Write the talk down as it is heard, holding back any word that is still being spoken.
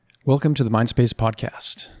Welcome to the Mindspace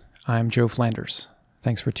Podcast. I'm Joe Flanders.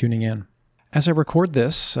 Thanks for tuning in. As I record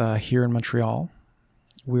this here in Montreal,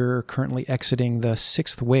 we're currently exiting the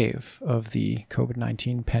sixth wave of the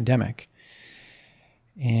COVID-19 pandemic.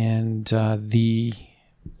 And the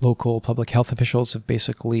local public health officials have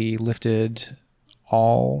basically lifted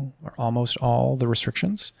all or almost all the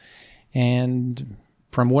restrictions. And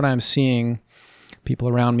from what I'm seeing, people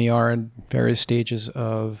around me are in various stages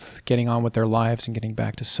of getting on with their lives and getting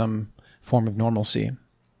back to some form of normalcy.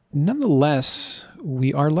 Nonetheless,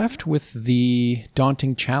 we are left with the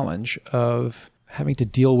daunting challenge of having to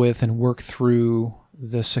deal with and work through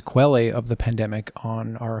the sequelae of the pandemic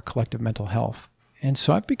on our collective mental health. And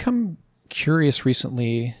so I've become curious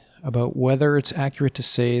recently about whether it's accurate to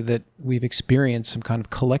say that we've experienced some kind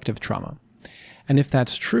of collective trauma. And if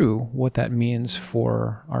that's true, what that means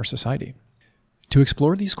for our society. To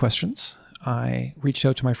explore these questions, I reached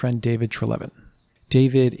out to my friend David Treleaven.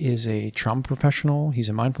 David is a trauma professional. He's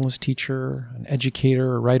a mindfulness teacher, an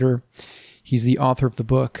educator, a writer. He's the author of the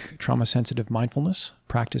book, Trauma-Sensitive Mindfulness,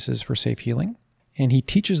 Practices for Safe Healing. And he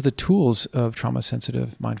teaches the tools of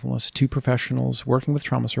trauma-sensitive mindfulness to professionals working with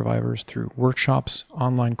trauma survivors through workshops,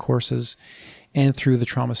 online courses, and through the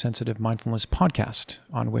Trauma-Sensitive Mindfulness podcast,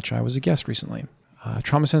 on which I was a guest recently.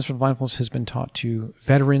 Trauma-sensitive mindfulness has been taught to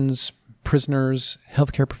veterans, prisoners,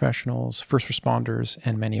 healthcare professionals, first responders,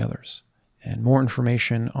 and many others. And more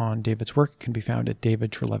information on David's work can be found at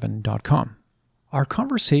davidtreleaven.com. Our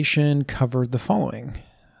conversation covered the following: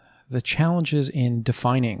 the challenges in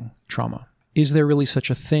defining trauma. Is there really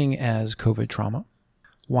such a thing as COVID trauma?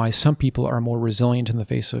 Why some people are more resilient in the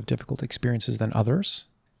face of difficult experiences than others?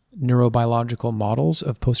 Neurobiological models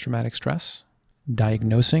of post-traumatic stress?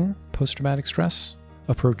 Diagnosing post-traumatic stress?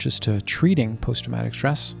 Approaches to treating post-traumatic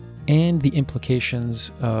stress? And the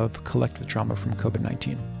implications of collective trauma from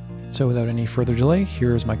COVID-19. So without any further delay,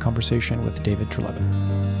 here is my conversation with David Treleaven.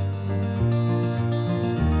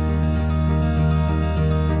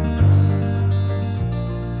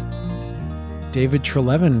 David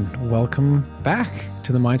Treleaven, welcome back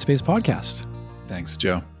to the Mindspace Podcast. Thanks,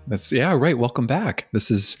 Joe. Right. Welcome back.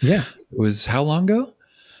 It was how long ago?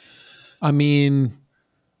 I mean,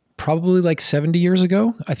 probably like 70 years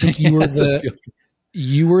ago. I think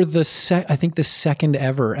you were the second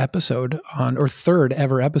ever episode or third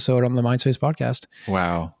ever episode on the Mindspace Podcast.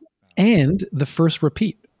 Wow. And the first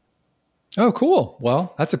repeat. Oh, cool.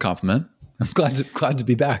 Well, that's a compliment. I'm glad to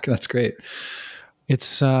be back. That's great.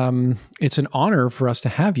 It's an honor for us to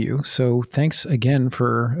have you. So thanks again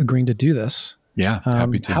for agreeing to do this. Yeah,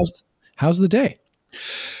 happy to. How's the day?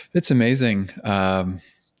 It's amazing. I'm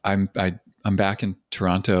back in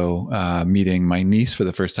Toronto, meeting my niece for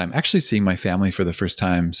the first time, actually seeing my family for the first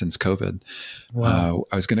time since COVID. Wow.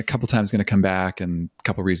 I was a couple times going to come back, and a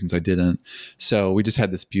couple reasons I didn't. So we just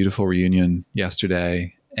had this beautiful reunion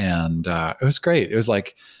yesterday, and it was great. It was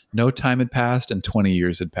like no time had passed and 20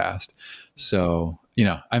 years had passed. So,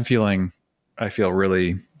 I feel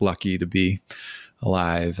really lucky to be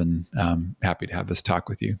alive and happy to have this talk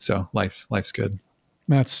with you. So life's good.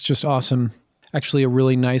 That's just awesome. Actually, a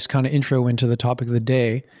really nice kind of intro into the topic of the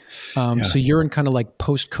day. So you're in kind of like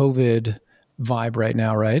post-COVID vibe right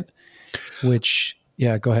now, right? Go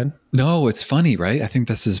ahead. No, it's funny, right? I think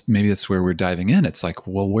that's where we're diving in. It's like,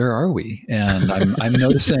 well, where are we? And I'm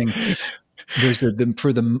noticing it's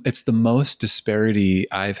the most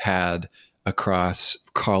disparity I've had across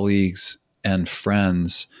colleagues and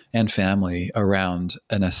friends and family around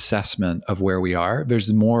an assessment of where we are.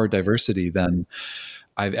 There's more diversity than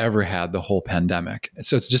I've ever had the whole pandemic.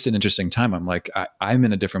 So it's just an interesting time. I'm like, I'm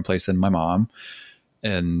in a different place than my mom.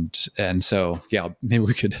 And so, maybe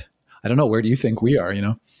we could, I don't know, where do you think we are,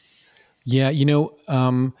 Yeah.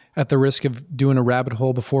 At the risk of doing a rabbit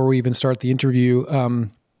hole before we even start the interview,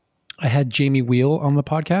 I had Jamie Wheel on the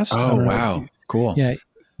podcast. Oh, wow. Cool. Yeah.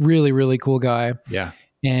 Really, really cool guy. Yeah.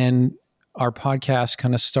 And our podcast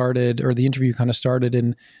kind of started, or the interview kind of started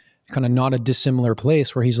in kind of not a dissimilar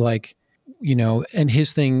place where he's like, and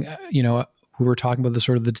his thing, we were talking about the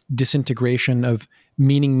sort of the disintegration of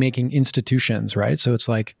meaning-making institutions, right? So it's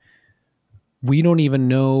like, we don't even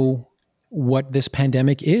know what this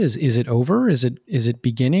pandemic is. Is it over? Is it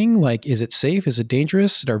beginning? Like, is it safe? Is it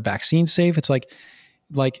dangerous? Are vaccines safe? It's like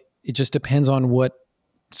it just depends on what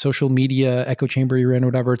social media echo chamber you're in, or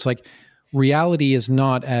whatever. It's like reality is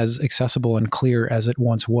not as accessible and clear as it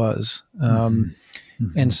once was.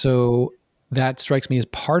 And so that strikes me as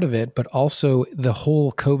part of it, but also the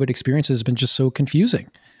whole COVID experience has been just so confusing,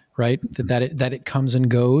 right? That it comes and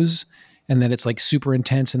goes, and then it's like super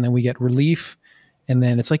intense, and then we get relief, and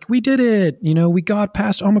then it's like, we did it, we got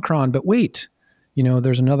past Omicron, but wait,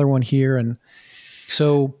 there's another one here. And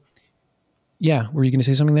so Yeah, were you going to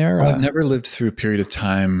say something there? Oh, I've never lived through a period of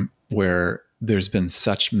time where there's been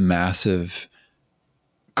such massive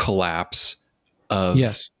collapse of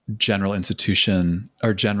Yes. general institution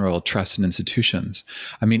or general trust in institutions.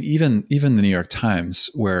 I mean, even the New York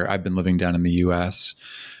Times, where I've been living down in the US,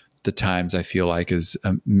 the Times I feel like is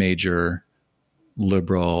a major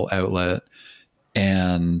liberal outlet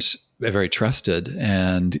and very trusted.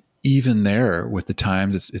 And even there with the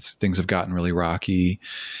Times, it's things have gotten really rocky.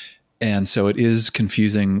 And so it is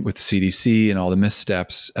confusing with the CDC and all the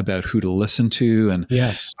missteps about who to listen to. And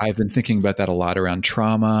Yes. I've been thinking about that a lot around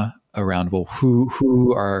trauma, around, well, who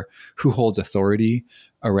holds authority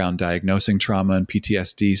around diagnosing trauma and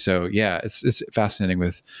PTSD. So yeah, it's fascinating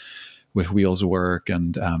with Wheel's work,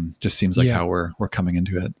 and just seems like how we're coming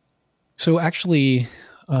into it. So actually,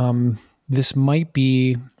 this might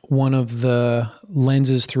be one of the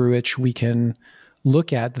lenses through which we can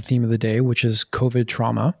look at the theme of the day, which is COVID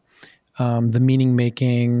trauma, the meaning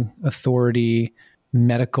making, authority,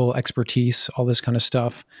 medical expertise, all this kind of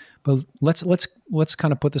stuff. But let's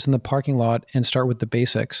kind of put this in the parking lot and start with the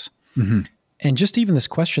basics. Mm-hmm. And just even this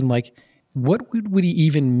question, like, what would he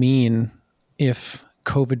even mean if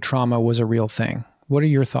COVID trauma was a real thing? What are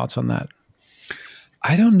your thoughts on that?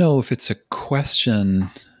 I don't know if it's a question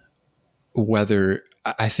whether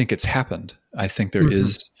I think it's happened. I think there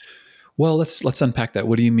is. Well, let's unpack that.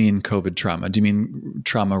 What do you mean COVID trauma? Do you mean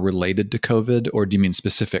trauma related to COVID, or do you mean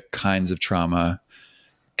specific kinds of trauma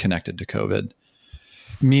connected to COVID?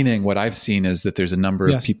 Meaning, what I've seen is that there's a number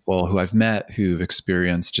of people who I've met who've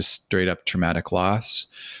experienced just straight up traumatic loss,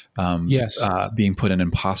 being put in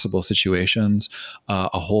impossible situations,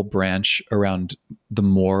 a whole branch around the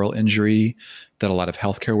moral injury that a lot of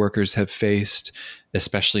healthcare workers have faced,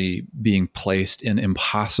 especially being placed in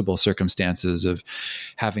impossible circumstances of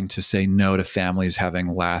having to say no to families having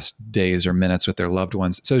last days or minutes with their loved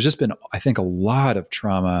ones. So it's just been, I think, a lot of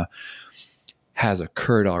trauma has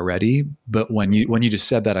occurred already. But when you just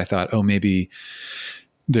said that, I thought, oh, maybe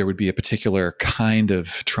there would be a particular kind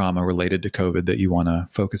of trauma related to COVID that you want to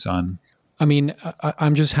focus on. I mean,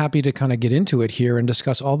 I'm just happy to kind of get into it here and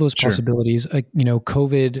discuss all those possibilities.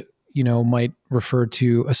 COVID, might refer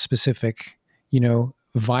to a specific,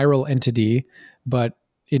 viral entity, but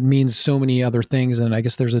it means so many other things. And I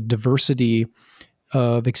guess there's a diversity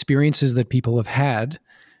of experiences that people have had.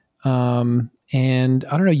 And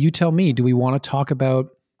I don't know, you tell me, do we want to talk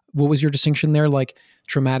about, what was your distinction there? Like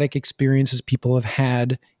traumatic experiences people have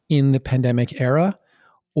had in the pandemic era,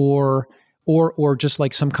 or just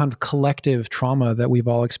like some kind of collective trauma that we've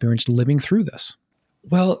all experienced living through this?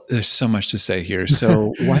 Well, there's so much to say here.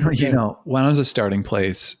 So why don't why don't, as a starting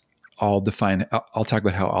place, I'll talk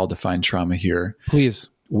about how I'll define trauma here. Please.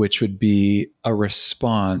 Which would be a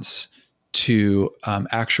response to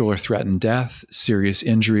actual or threatened death, serious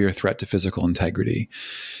injury, or threat to physical integrity.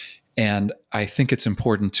 And I think it's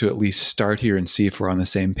important to at least start here and see if we're on the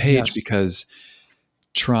same page, because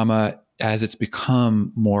trauma, as it's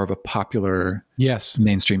become more of a popular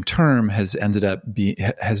mainstream term, has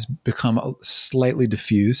become slightly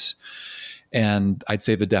diffuse. And I'd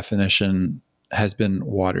say the definition has been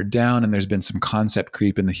watered down, and there's been some concept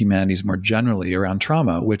creep in the humanities more generally around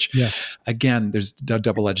trauma, which again, there's a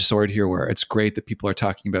double-edged sword here where it's great that people are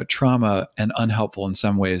talking about trauma, and unhelpful in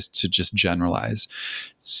some ways to just generalize.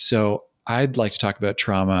 So I'd like to talk about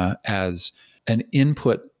trauma as an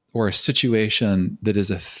input or a situation that is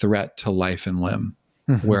a threat to life and limb,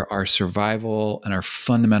 where our survival and our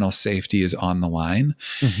fundamental safety is on the line.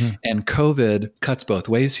 And COVID cuts both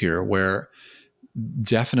ways here, where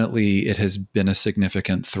definitely it has been a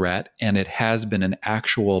significant threat, and it has been an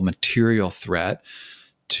actual material threat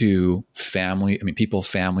to people,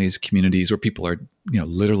 families, communities where people are,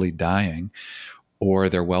 literally dying, or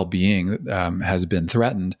their well-being has been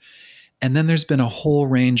threatened. And then there's been a whole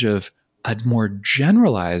range of a more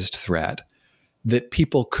generalized threat that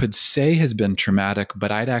people could say has been traumatic,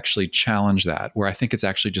 but I'd actually challenge that, where I think it's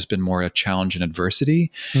actually just been more a challenge and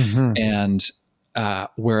adversity, and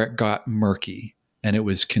where it got murky. And it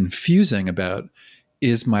was confusing about,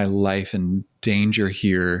 is my life in danger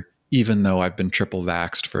here, even though I've been triple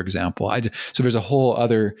vaxxed, for example? So there's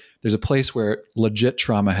a place where legit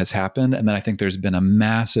trauma has happened. And then I think there's been a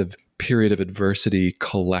massive period of adversity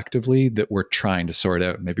collectively that we're trying to sort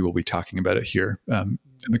out. Maybe we'll be talking about it here in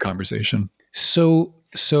the conversation. So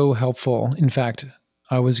helpful. In fact,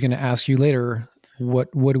 I was going to ask you later,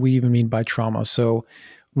 what do we even mean by trauma? So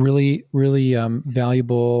really, really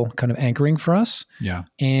valuable kind of anchoring for us. Yeah.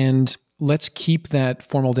 And let's keep that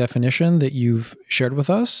formal definition that you've shared with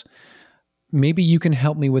us. Maybe you can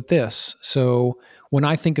help me with this. So when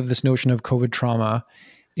I think of this notion of COVID trauma,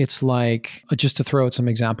 it's like, just to throw out some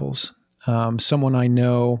examples, Someone I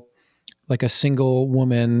know, like a single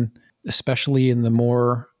woman, especially in the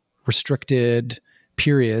more restricted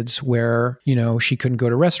periods where, she couldn't go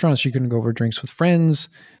to restaurants, she couldn't go over drinks with friends.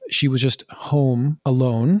 She was just home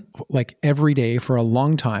alone, like every day for a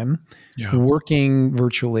long time, working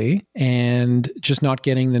virtually and just not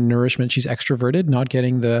getting the nourishment. She's extroverted, not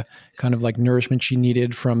getting the kind of like nourishment she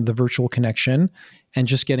needed from the virtual connection, and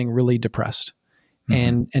just getting really depressed.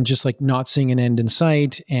 And just like not seeing an end in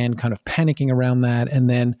sight and kind of panicking around that. And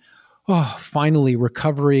then, finally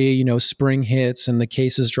recovery, spring hits and the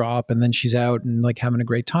cases drop, and then she's out and like having a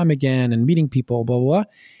great time again and meeting people, blah, blah, blah.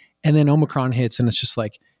 And then Omicron hits and it's just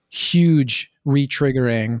like huge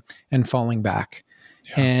re-triggering and falling back.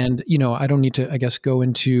 Yeah. And, I don't need to, I guess, go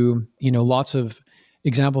into, lots of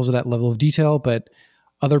examples of that level of detail, but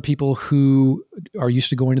other people who are used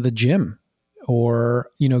to going to the gym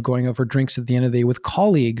or, going over drinks at the end of the day with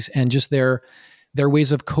colleagues, and just their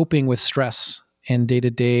ways of coping with stress and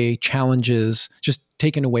day-to-day challenges just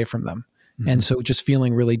taken away from them. And so just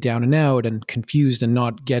feeling really down and out and confused and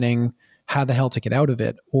not getting how the hell to get out of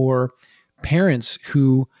it. Or parents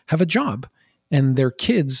who have a job and their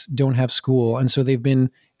kids don't have school. And so they've been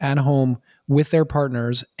at home with their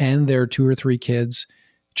partners and their 2 or 3 kids,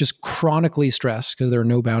 just chronically stressed because there are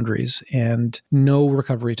no boundaries and no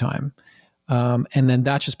recovery time. And then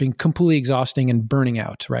that's just being completely exhausting and burning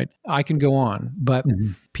out, right? I can go on, but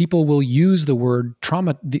people will use the word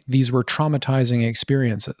trauma. These were traumatizing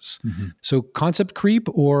experiences. So concept creep,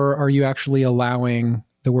 or are you actually allowing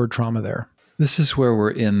the word trauma there? This is where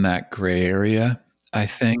we're in that gray area, I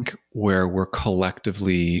think, where we're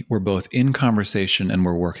both in conversation and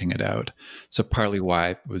we're working it out. So partly why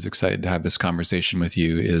I was excited to have this conversation with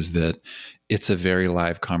you is that it's a very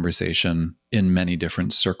live conversation in many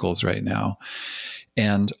different circles right now.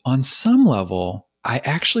 And on some level, I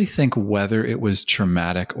actually think whether it was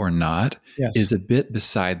traumatic or not is a bit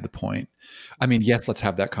beside the point. I mean, yes, let's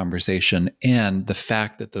have that conversation. And the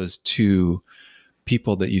fact that those 2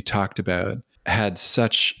 people that you talked about had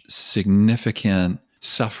such significant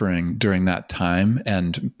suffering during that time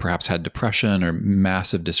and perhaps had depression or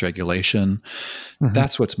massive dysregulation,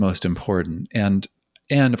 that's what's most important. And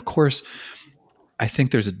of course, I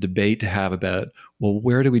think there's a debate to have about, well,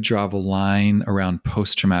 where do we draw the line around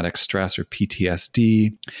post-traumatic stress or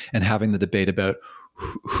PTSD, and having the debate about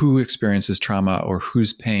who experiences trauma or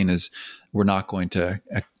whose pain is we're not going to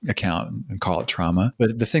account and call it trauma.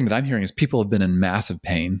 But the thing that I'm hearing is people have been in massive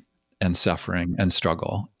pain and suffering and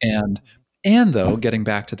struggle. And though, getting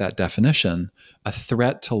back to that definition, a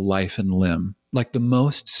threat to life and limb, like the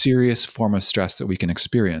most serious form of stress that we can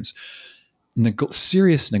experience.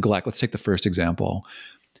 Serious neglect. Let's take the first example.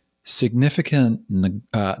 Significant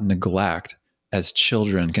neglect as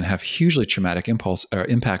children can have hugely traumatic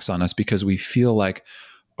impacts on us because we feel like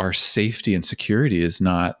our safety and security is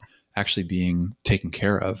not actually being taken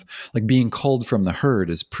care of. Like being culled from the herd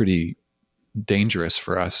is pretty dangerous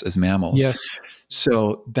for us as mammals. Yes.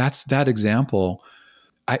 So that's that example.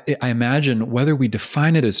 I imagine whether we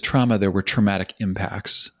define it as trauma, there were traumatic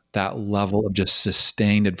impacts, that level of just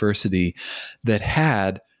sustained adversity that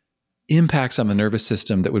had impacts on the nervous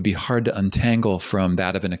system that would be hard to untangle from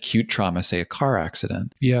that of an acute trauma, say a car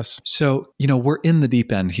accident. Yes. So, we're in the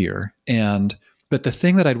deep end here. But the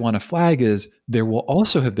thing that I'd want to flag is there will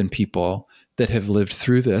also have been people that have lived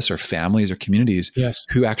through this, or families or communities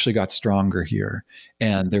who actually got stronger here.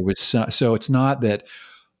 And there was, so it's not that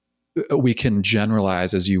we can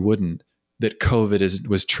generalize, as you wouldn't, that COVID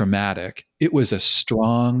was traumatic. It was a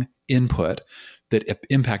strong input that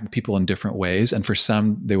impacted people in different ways. And for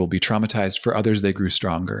some, they will be traumatized. For others, they grew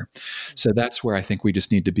stronger. So that's where I think we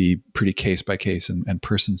just need to be pretty case by case and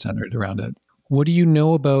person-centered around it. What do you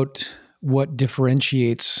know about what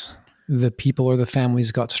differentiates the people or the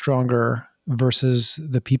families got stronger versus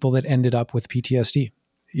the people that ended up with PTSD?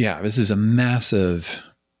 Yeah, this is a massive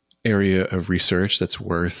area of research that's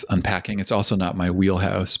worth unpacking. It's also not my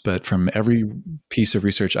wheelhouse, but from every piece of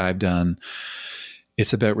research I've done,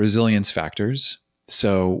 it's about resilience factors.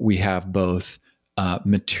 So we have both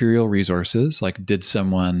material resources, like did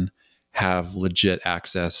someone have legit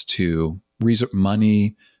access to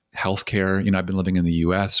money, healthcare? I've been living in the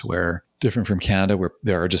US, where different from Canada, where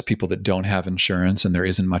there are just people that don't have insurance and there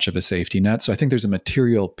isn't much of a safety net. So I think there's a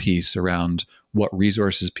material piece around what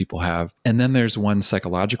resources people have. And then there's one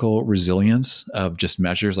psychological resilience of just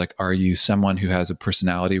measures, like, are you someone who has a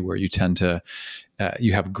personality where you tend to,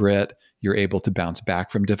 you have grit, you're able to bounce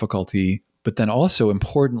back from difficulty, but then also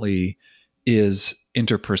importantly is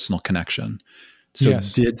interpersonal connection. So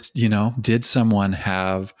did someone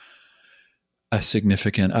have a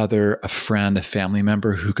significant other, a friend, a family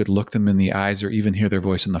member who could look them in the eyes or even hear their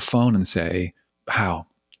voice on the phone and say, "How?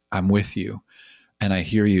 I'm with you and I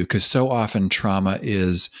hear you." Because so often trauma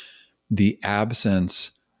is the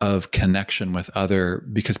absence of connection with other,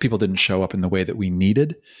 because people didn't show up in the way that we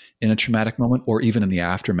needed in a traumatic moment, or even in the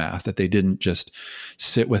aftermath, that they didn't just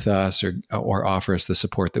sit with us or offer us the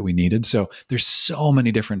support that we needed. So there's so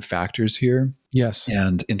many different factors here. Yes.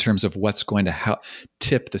 And in terms of what's going to help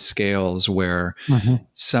tip the scales, where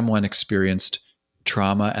someone experienced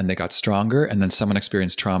trauma and they got stronger, and then someone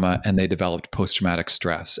experienced trauma and they developed post-traumatic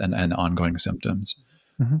stress and ongoing symptoms.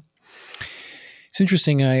 It's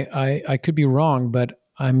interesting. I could be wrong, but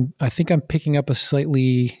I think I'm picking up a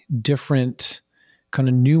slightly different kind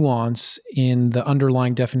of nuance in the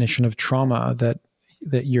underlying definition of trauma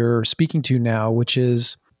that you're speaking to now, which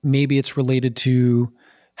is maybe it's related to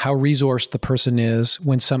how resourced the person is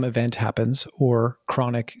when some event happens or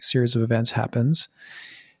chronic series of events happens.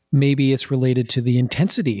 Maybe it's related to the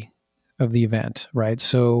intensity of the event, right?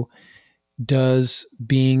 So does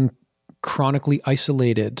being chronically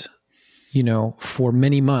isolated, for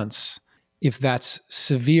many months, if that's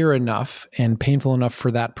severe enough and painful enough for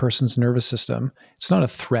that person's nervous system, it's not a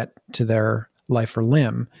threat to their life or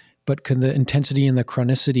limb, but can the intensity and the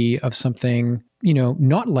chronicity of something,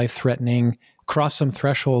 not life-threatening, cross some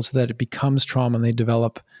thresholds that it becomes trauma and they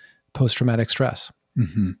develop post-traumatic stress?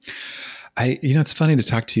 Mm-hmm. It's funny to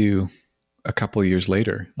talk to you a couple of years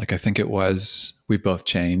later. Like, I think it was, we both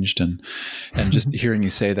changed, and just hearing you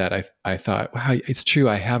say that, I thought, wow, it's true.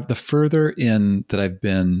 I have, the further in that I've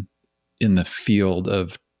been in the field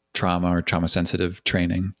of trauma or trauma sensitive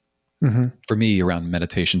training, for me around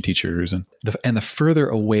meditation teachers, and the further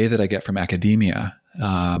away that I get from academia,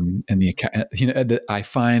 I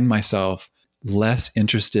find myself less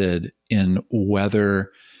interested in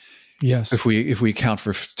whether, yes, if we count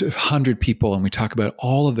for 100 people and we talk about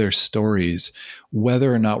all of their stories,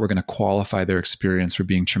 whether or not we're going to qualify their experience for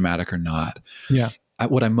being traumatic or not. Yeah.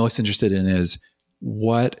 What I'm most interested in is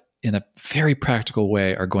what, in a very practical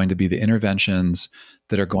way, are going to be the interventions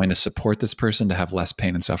that are going to support this person to have less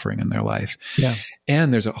pain and suffering in their life. Yeah.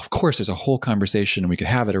 And there's a whole conversation, and we could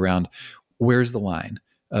have it around, where's the line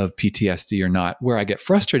of PTSD or not. Where I get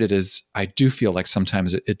frustrated is, I do feel like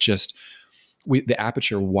sometimes the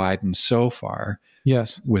aperture widened so far,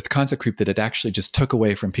 yes, with concept creep, that it actually just took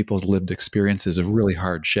away from people's lived experiences of really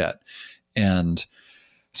hard shit. And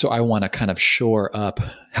so I want to kind of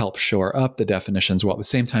help shore up the definitions, while at the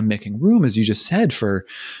same time making room, as you just said, for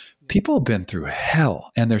people who've been through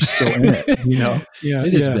hell and they're still in it.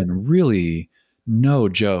 It has been really no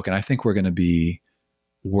joke. And I think we're going to be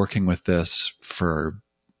working with this for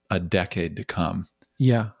a decade to come.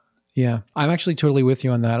 Yeah. Yeah. I'm actually totally with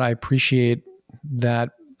you on that. I appreciate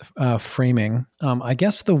that framing. I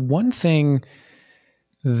guess the one thing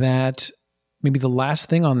that, maybe the last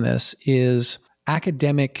thing on this is,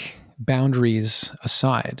 academic boundaries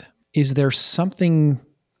aside, is there something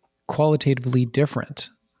qualitatively different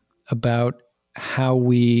about how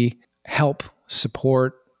we help,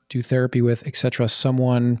 support, do therapy with, etc.,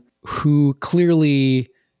 someone who clearly,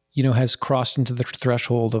 has crossed into the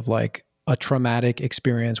threshold of like a traumatic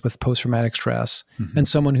experience with post-traumatic stress, and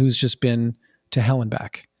someone who's just been to hell and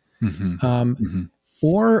back?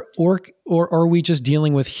 Or are we just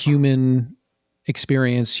dealing with human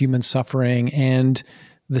experience, human suffering, and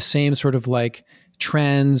the same sort of like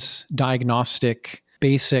trans diagnostic,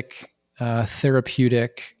 basic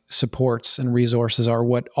therapeutic supports and resources are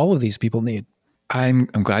what all of these people need? I'm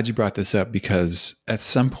glad you brought this up, because at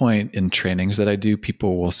some point in trainings that I do,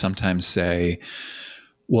 people will sometimes say,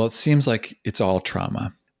 well, it seems like it's all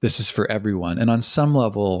trauma. This is for everyone. And on some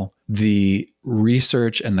level, the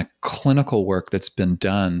research and the clinical work that's been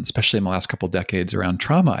done, especially in the last couple of decades around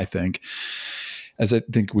trauma, I think, as I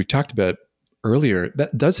think we talked about earlier,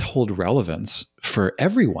 that does hold relevance for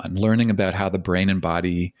everyone. Learning about how the brain and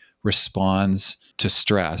body responds to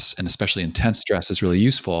stress, and especially intense stress, is really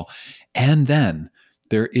useful. And then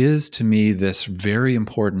there is, to me, this very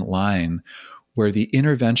important line where the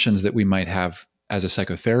interventions that we might have as a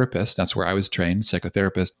psychotherapist, that's where I was trained,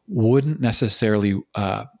 psychotherapist, wouldn't necessarily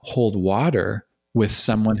hold water with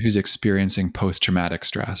someone who's experiencing post-traumatic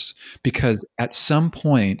stress. Because at some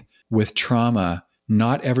point with trauma,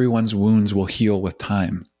 not everyone's wounds will heal with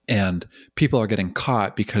time. And people are getting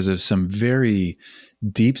caught because of some very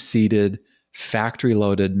deep-seated,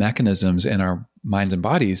 factory-loaded mechanisms in our minds and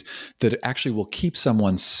bodies that actually will keep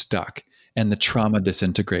someone stuck and the trauma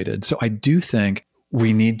disintegrated. So I do think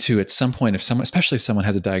we need to, at some point, especially if someone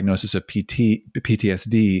has a diagnosis of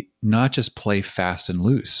PTSD, not just play fast and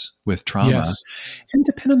loose with trauma, and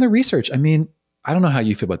depend on the research. I mean, I don't know how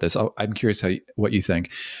you feel about this. I'm curious what you think.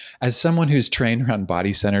 As someone who's trained around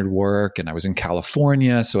body-centered work, and I was in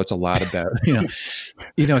California, so it's a lot about, at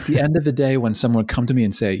the end of the day, when someone would come to me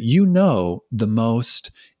and say, the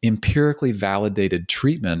most empirically validated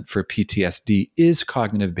treatment for PTSD is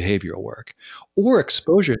cognitive behavioral work or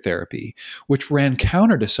exposure therapy, which ran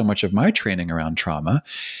counter to so much of my training around trauma.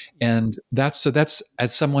 And that's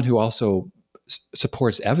as someone who also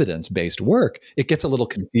supports evidence-based work, it gets a little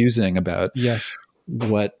confusing about Yes.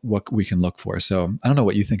 what we can look for. So I don't know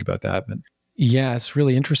what you think about that, but Yeah, it's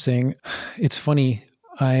really interesting. It's funny.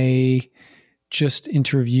 I just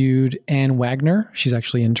interviewed Anne Wagner. She's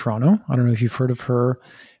actually in Toronto. I don't know if you've heard of her,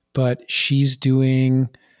 but she's doing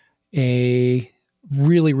a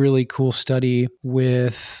really, really cool study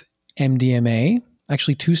with MDMA,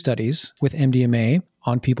 actually 2 studies with MDMA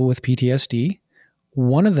on people with PTSD.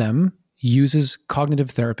 One of them uses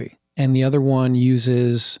cognitive therapy, and the other one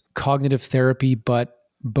uses cognitive therapy, but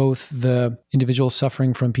both the individual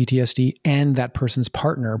suffering from PTSD and that person's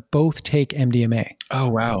partner both take MDMA. oh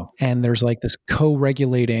wow. And there's like this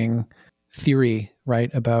co-regulating theory,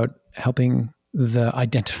 right, about helping the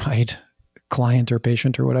identified client or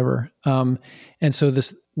patient or whatever. And so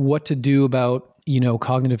this, what to do about,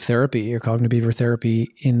 cognitive therapy or cognitive behavior therapy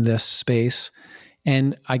in this space.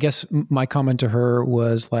 And I guess my comment to her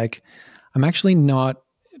was like, I'm actually not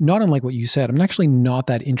unlike what you said, I'm actually not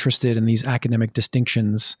that interested in these academic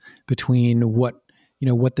distinctions between what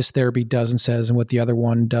this therapy does and says and what the other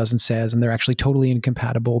one does and says, and they're actually totally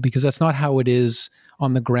incompatible, because that's not how it is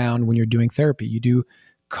on the ground when you're doing therapy. You do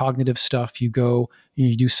cognitive stuff, you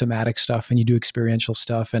do somatic stuff, and you do experiential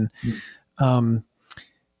stuff. And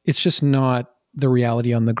it's just not the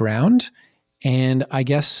reality on the ground. And I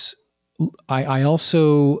guess I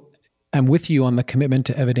also am with you on the commitment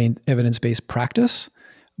to evidence-based practice,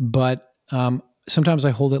 but sometimes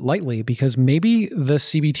I hold it lightly, because maybe the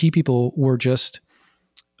CBT people were just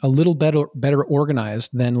a little better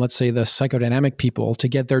organized than, let's say, the psychodynamic people to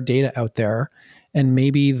get their data out there. And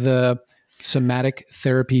maybe the somatic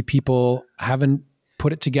therapy people haven't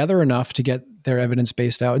put it together enough to get their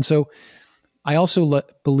evidence-based out. And so I also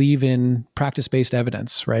believe in practice-based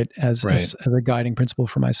evidence, right? As a guiding principle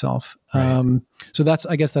for myself. Right. So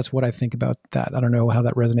I guess that's what I think about that. I don't know how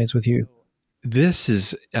that resonates with you. This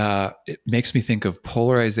is, it makes me think of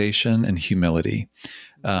polarization and humility,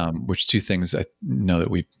 which 2 things I know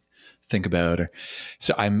that we think about.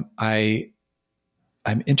 So I'm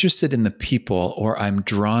interested in the people, or I'm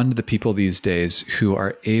drawn to the people these days who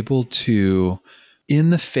are able to,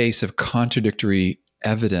 in the face of contradictory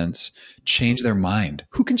evidence, change their mind.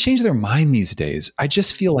 Who can change their mind these days? I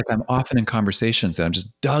just feel like I'm often in conversations that I'm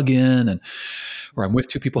just dug in, or I'm with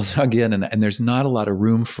 2 people dug in, and there's not a lot of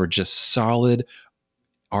room for just solid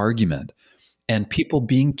argument and people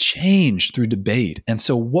being changed through debate. And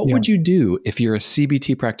so what would you do if you're a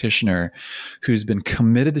CBT practitioner who's been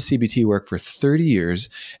committed to CBT work for 30 years,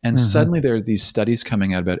 and suddenly there are these studies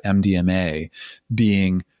coming out about MDMA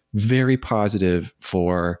being very positive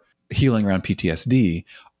for healing around PTSD?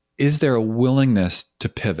 Is there a willingness to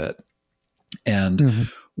pivot? And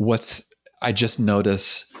I just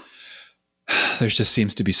notice there just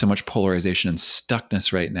seems to be so much polarization and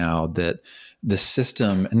stuckness right now that the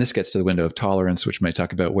system, and this gets to the window of tolerance, which we might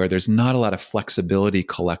talk about, where there's not a lot of flexibility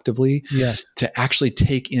collectively to actually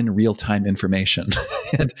take in real-time information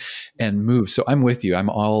and move. So I'm with you. I'm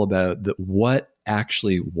all about what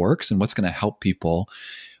actually works and what's going to help people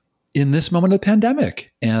in this moment of the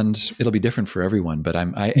pandemic. And it'll be different for everyone, but I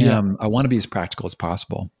want to be as practical as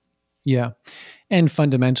possible. Yeah. And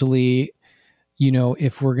fundamentally,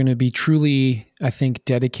 if we're going to be truly, I think,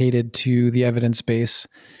 dedicated to the evidence base,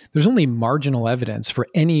 there's only marginal evidence for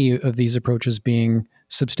any of these approaches being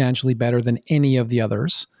substantially better than any of the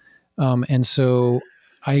others. And so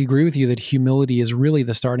I agree with you that humility is really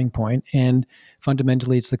the starting point. And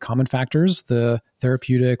fundamentally, it's the common factors, the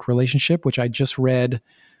therapeutic relationship, which I just read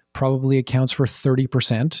probably accounts for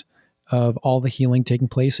 30% of all the healing taking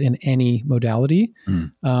place in any modality.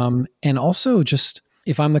 And also just,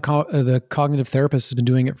 if I'm the cognitive therapist who's been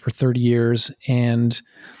doing it for 30 years and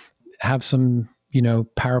have some,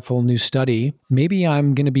 powerful new study, maybe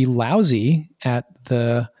I'm going to be lousy at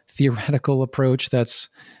the theoretical approach that's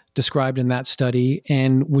described in that study,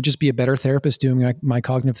 and would just be a better therapist doing my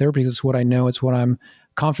cognitive therapy, because it's what I know, it's what I'm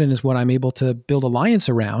confident, is what I'm able to build alliance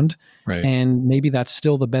around. Right. And maybe that's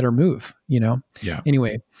still the better move, Yeah.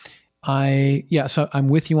 Anyway, so I'm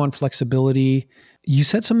with you on flexibility. You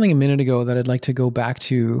said something a minute ago that I'd like to go back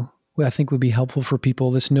to, what I think would be helpful for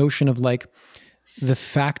people. This notion of like the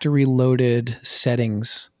factory loaded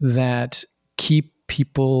settings that keep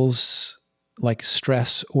people's like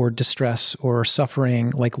stress or distress or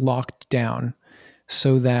suffering like locked down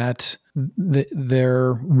so that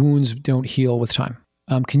their wounds don't heal with time.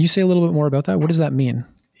 Can you say a little bit more about that? What does that mean?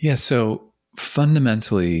 Yeah. So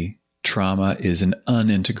fundamentally, trauma is an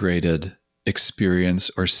unintegrated experience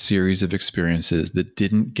or series of experiences that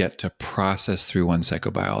didn't get to process through one's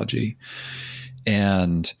psychobiology.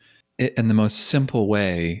 And in the most simple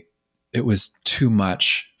way, it was too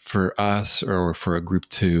much for us or for a group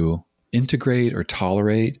to integrate or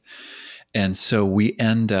tolerate. And so we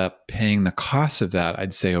end up paying the cost of that,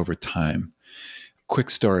 I'd say, over time. Quick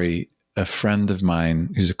story, a friend of mine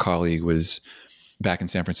who's a colleague was back in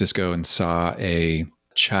San Francisco and saw a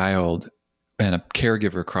child and a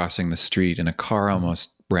caregiver crossing the street, and a car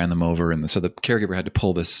almost ran them over. And so the caregiver had to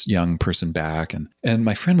pull this young person back. And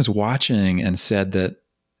my friend was watching and said that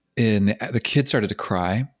the kid started to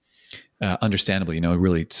cry, understandably, a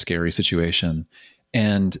really scary situation.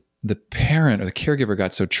 And the parent or the caregiver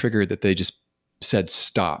got so triggered that they just said,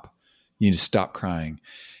 "Stop, you need to stop crying."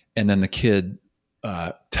 And then the kid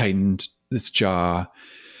tightened its jaw.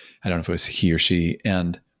 I don't know if it was he or she,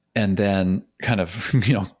 and then kind of,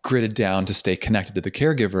 gritted down to stay connected to the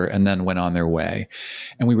caregiver, and then went on their way.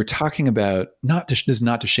 And we were talking about not to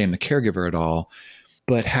shame the caregiver at all,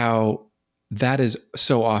 but how that is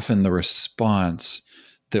so often the response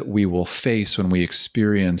that we will face when we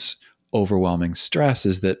experience overwhelming stress,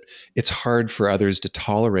 is that it's hard for others to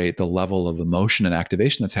tolerate the level of emotion and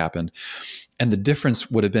activation that's happened. And the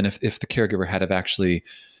difference would have been if the caregiver had have actually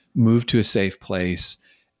moved to a safe place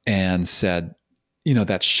and said,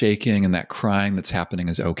 that shaking and that crying that's happening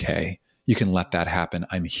is okay. You can let that happen.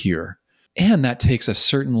 I'm here. And that takes a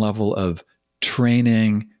certain level of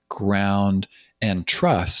training, ground, and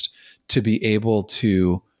trust to be able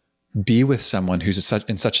to be with someone who's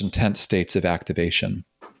in such intense states of activation.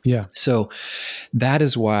 Yeah. So that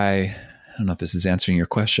is why, I don't know if this is answering your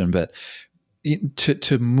question, but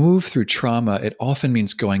to move through trauma, it often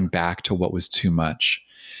means going back to what was too much.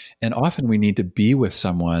 And often we need to be with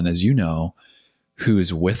someone, as you know, who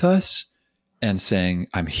is with us and saying,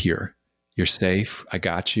 "I'm here. You're safe. I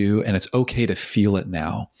got you. And it's okay to feel it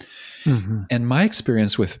now." Mm-hmm. And my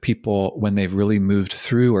experience with people when they've really moved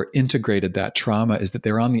through or integrated that trauma is that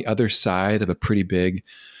they're on the other side of a pretty big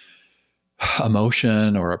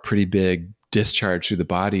emotion or a pretty big discharge through the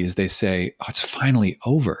body, as they say, "Oh, it's finally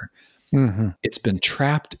over. Mm-hmm. It's been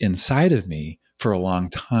trapped inside of me for a long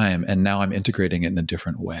time, and now I'm integrating it in a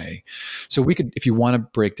different way." So we could, if you want to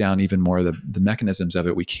break down even more the mechanisms of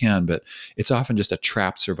it, we can, but it's often just a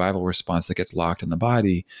trapped survival response that gets locked in the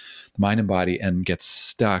body, the mind and body, and gets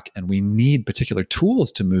stuck. And we need particular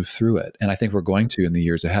tools to move through it. And I think we're going to in the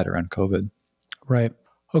years ahead around COVID. Right.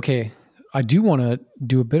 Okay. I do want to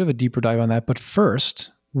do a bit of a deeper dive on that. But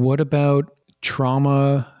first, what about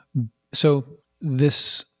trauma? So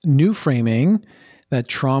this new framing that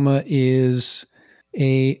trauma is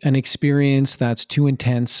an experience that's too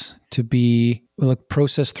intense to be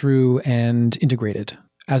processed through and integrated,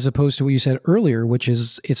 as opposed to what you said earlier, which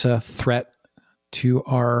is it's a threat to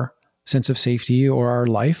our sense of safety or our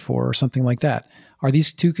life or something like that. Are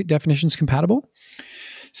these two definitions compatible?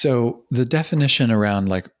 So the definition around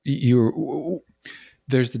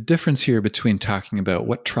there's the difference here between talking about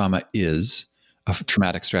what trauma is, of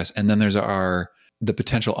traumatic stress, and then there's the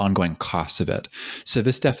potential ongoing costs of it. So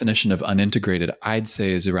this definition of unintegrated, I'd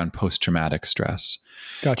say, is around post-traumatic stress.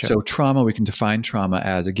 Gotcha. So trauma, we can define trauma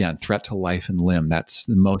as, again, threat to life and limb. That's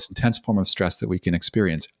the most intense form of stress that we can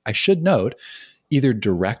experience. I should note, either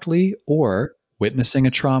directly or witnessing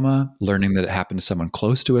a trauma, learning that it happened to someone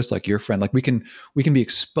close to us, like your friend, like we can be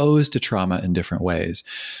exposed to trauma in different ways.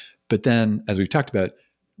 But then, as we've talked about,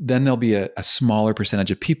 then there'll be a smaller percentage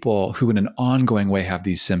of people who in an ongoing way have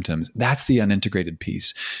these symptoms. That's the unintegrated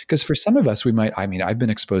piece. Because for some of us, I've been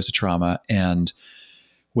exposed to trauma and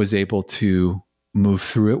was able to move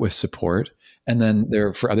through it with support. And then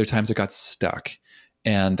for other times it got stuck.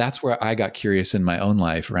 And that's where I got curious in my own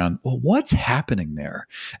life around, well, what's happening there?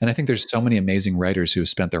 And I think there's so many amazing writers who have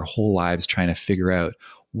spent their whole lives trying to figure out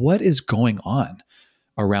what is going on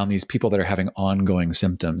around these people that are having ongoing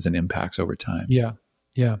symptoms and impacts over time. Yeah.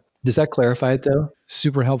 Yeah. Does that clarify it though?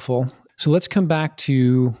 Super helpful. So let's come back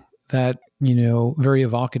to that, very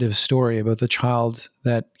evocative story about the child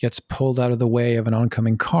that gets pulled out of the way of an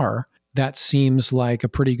oncoming car. That seems like a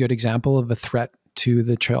pretty good example of a threat to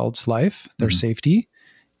the child's life, their mm-hmm. safety.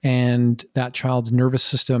 And that child's nervous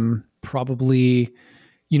system probably,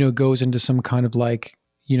 goes into some kind of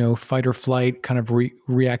fight or flight kind of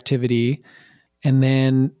reactivity. And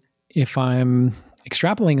then if I'm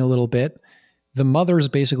extrapolating a little bit, the mother's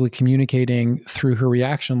basically communicating through her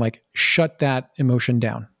reaction, like, shut that emotion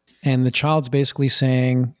down. And the child's basically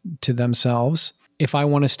saying to themselves, if I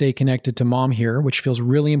want to stay connected to mom here, which feels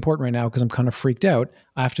really important right now because I'm kind of freaked out,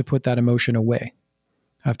 I have to put that emotion away.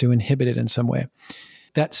 I have to inhibit it in some way.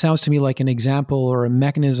 That sounds to me like an example or a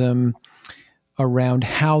mechanism around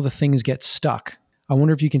how the things get stuck. I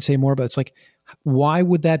wonder if you can say more about it. It's like, why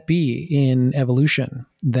would that be in evolution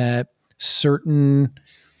that certain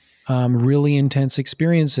really intense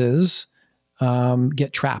experiences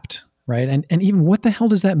get trapped, right? And even what the hell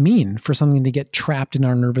does that mean for something to get trapped in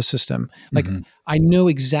our nervous system? Like, I know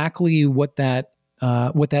exactly what that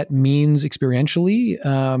means experientially,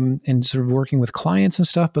 and sort of working with clients and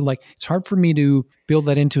stuff, but like, it's hard for me to build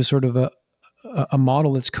that into sort of a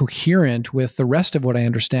model that's coherent with the rest of what I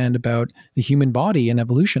understand about the human body and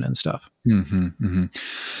evolution and stuff.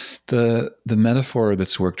 The metaphor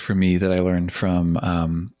that's worked for me that I learned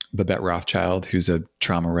from Babette Rothschild, who's a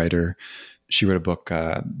trauma writer. She wrote a book,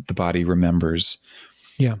 The Body Remembers.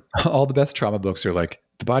 Yeah. All the best trauma books are like,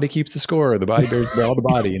 the body keeps the score, the body bears all the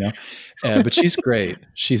body, but she's great.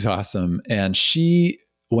 She's awesome. And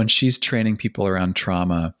when she's training people around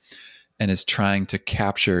trauma and is trying to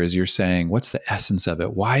capture, as you're saying, what's the essence of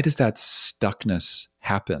it? Why does that stuckness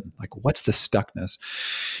happen? Like, what's the stuckness?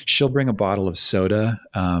 She'll bring a bottle of soda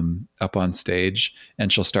up on stage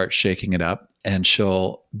and she'll start shaking it up. And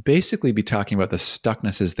she'll basically be talking about the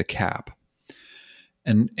stuckness as the cap.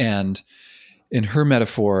 And in her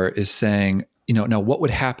metaphor is saying, now what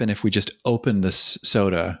would happen if we just opened this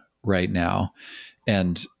soda right now?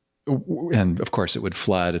 And of course it would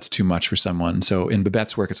flood. It's too much for someone. So in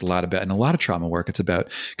Babette's work, it's a lot of trauma work. It's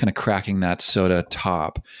about kind of cracking that soda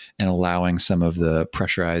top and allowing some of the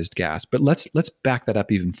pressurized gas. But let's back that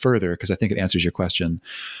up even further, because I think it answers your question.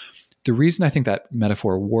 The reason I think that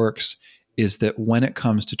metaphor works is that when it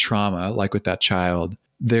comes to trauma, like with that child,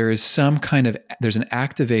 there's an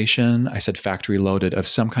activation, I said factory loaded, of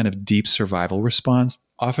some kind of deep survival response,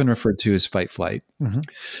 often referred to as fight flight.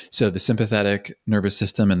 So the sympathetic nervous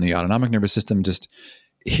system and the autonomic nervous system just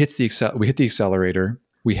we hit the accelerator.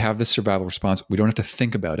 We have this survival response. We don't have to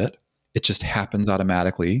think about it. It just happens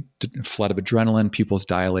automatically. Flood of adrenaline, pupils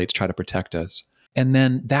dilate to try to protect us. And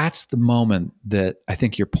then that's the moment that I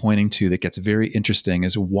think you're pointing to that gets very interesting,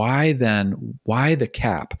 is why the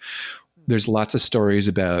cap? There's lots of stories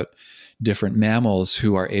about different mammals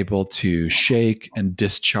who are able to shake and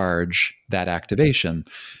discharge that activation.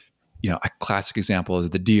 A classic example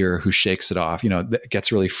is the deer who shakes it off,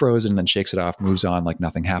 gets really frozen and then shakes it off, moves on like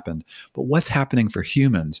nothing happened. But what's happening for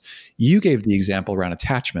humans? You gave the example around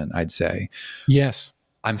attachment, I'd say. Yes.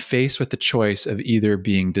 I'm faced with the choice of either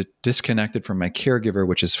being disconnected from my caregiver,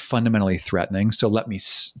 which is fundamentally threatening. So let me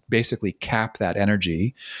basically cap that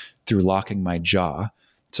energy through locking my jaw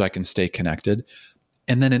so I can stay connected.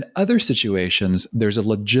 And then in other situations, there's a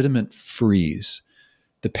legitimate freeze.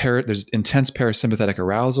 There's intense parasympathetic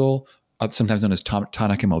arousal, sometimes known as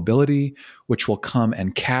tonic immobility, which will come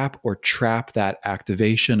and cap or trap that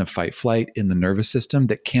activation of fight flight in the nervous system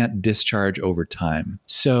that can't discharge over time.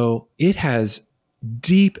 So it has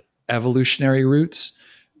deep evolutionary roots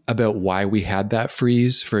about why we had that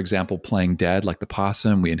freeze. For example, playing dead like the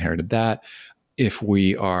possum, we inherited that. If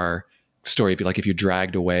you're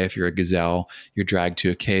dragged away, if you're a gazelle, you're dragged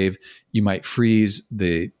to a cave, you might freeze.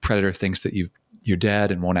 The predator thinks that you're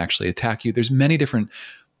dead and won't actually attack you. There's many different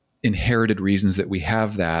inherited reasons that we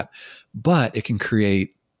have that, but it can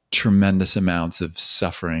create tremendous amounts of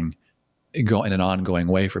suffering go in an ongoing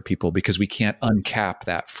way for people because we can't uncap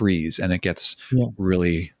that freeze, and it gets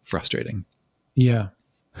really frustrating. Yeah,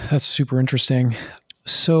 that's super interesting.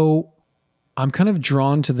 So I'm kind of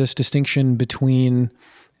drawn to this distinction between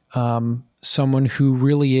someone who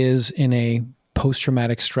really is in a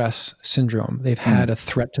post-traumatic stress syndrome. They've had a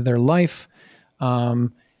threat to their life.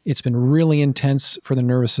 It's been really intense for the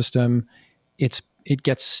nervous system. It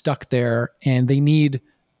gets stuck there, and they need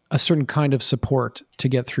a certain kind of support to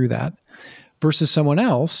get through that. Versus someone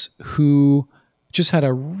else who just had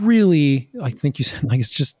a really, I think you said, like, it's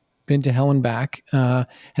just been to hell and back, had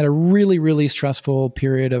a really, really stressful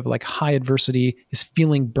period of like high adversity, is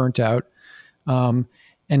feeling burnt out. And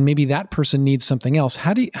maybe that person needs something else.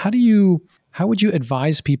 How would you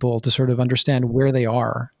advise people to sort of understand where they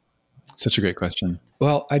are? Such a great question.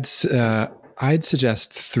 Well, I'd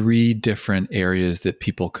suggest 3 different areas that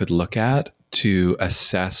people could look at to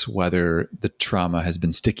assess whether the trauma has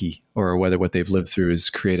been sticky or whether what they've lived through is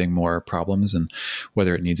creating more problems and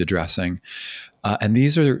whether it needs addressing. And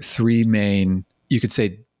these are 3 main, you could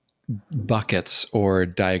say, buckets or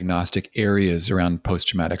diagnostic areas around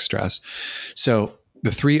post-traumatic stress. So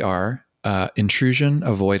the 3 are intrusion,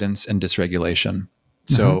 avoidance, and dysregulation.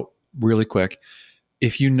 So really quick,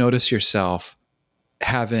 if you notice yourself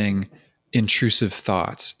having intrusive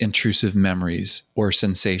thoughts, intrusive memories, or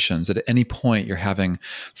sensations, that at any point you're having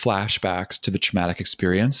flashbacks to the traumatic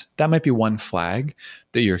experience, that might be one flag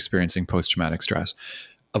that you're experiencing post-traumatic stress.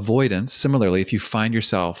 Avoidance, similarly, if you find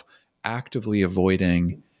yourself actively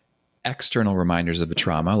avoiding external reminders of the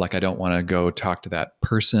trauma, like I don't want to go talk to that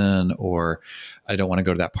person, or I don't want to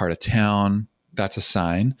go to that part of town, that's a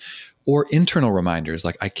sign. Or internal reminders,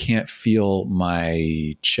 like I can't feel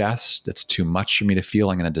my chest. It's too much for me to feel.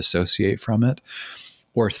 I'm going to dissociate from it.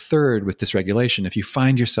 Or third, with dysregulation, if you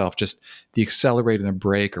find yourself just the accelerator and the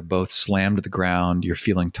brake are both slammed to the ground, you're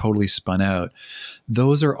feeling totally spun out,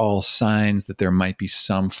 those are all signs that there might be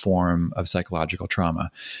some form of psychological trauma.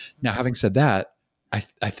 Now, having said that,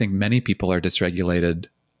 I think many people are dysregulated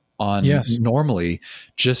normally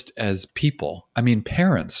just as people. I mean,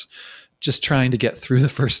 parents just trying to get through the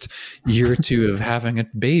first year or two of having a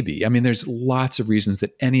baby. I mean, there's lots of reasons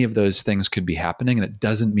that any of those things could be happening, and it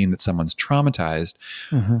doesn't mean that someone's traumatized.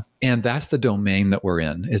 Mm-hmm. And that's the domain that we're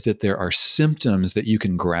in, is that there are symptoms that you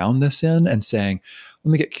can ground this in and saying,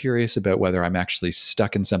 let me get curious about whether I'm actually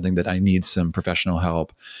stuck in something that I need some professional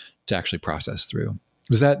help to actually process through.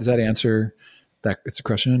 Does that answer that? It's a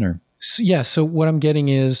question, or? So what I'm getting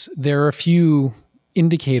is there are a few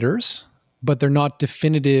indicators, but they're not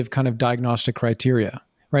definitive kind of diagnostic criteria,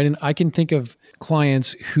 right? And I can think of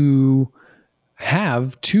clients who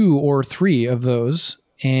have 2 or 3 of those,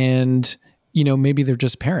 and maybe they're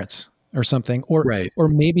just parents or something, or right. or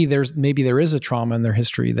maybe there is a trauma in their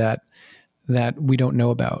history that we don't know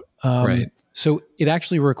about. Right. So it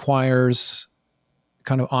actually requires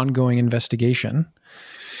kind of ongoing investigation.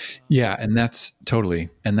 Yeah, and that's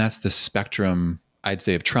the spectrum, I'd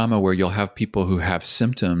say, of trauma, where you'll have people who have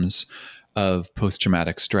symptoms of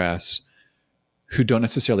post-traumatic stress who don't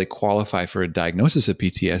necessarily qualify for a diagnosis of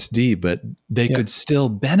PTSD, but they could still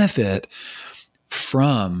benefit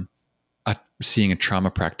from seeing a trauma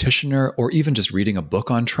practitioner, or even just reading a book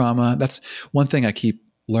on trauma. That's one thing I keep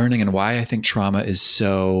learning, and why I think trauma is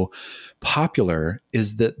so popular,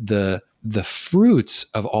 is that the fruits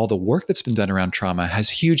of all the work that's been done around trauma has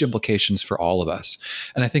huge implications for all of us.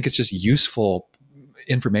 And I think it's just useful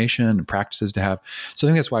information and practices to have. So I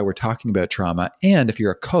think that's why we're talking about trauma. And if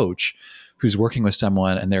you're a coach who's working with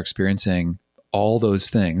someone and they're experiencing all those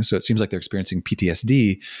things, so it seems like they're experiencing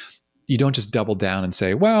PTSD, you don't just double down and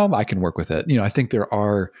say, well, I can work with it. I think there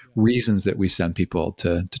are reasons that we send people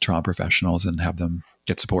to trauma professionals and have them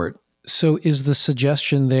get support. So is the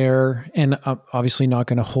suggestion there, and I'm obviously not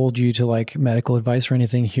going to hold you to like medical advice or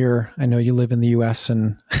anything here. I know you live in the US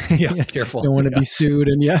and careful. Don't want to be sued.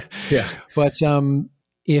 And but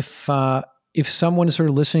if someone is sort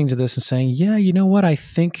of listening to this and saying, yeah, you know what, I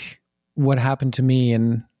think what happened to me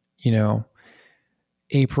in,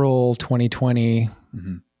 April 2020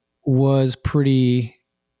 mm-hmm. was pretty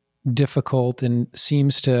difficult and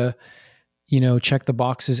seems to, check the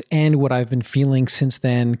boxes, and what I've been feeling since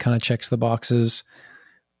then kind of checks the boxes.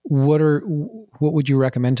 What would you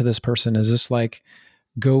recommend to this person? Is this like,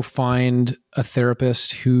 go find a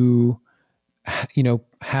therapist who,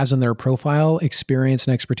 has in their profile experience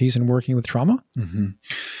and expertise in working with trauma? Mm-hmm.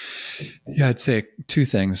 Yeah, I'd say 2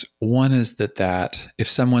 things. One is that if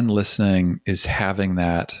someone listening is having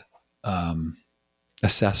that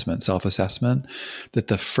self-assessment, that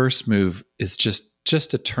the first move is just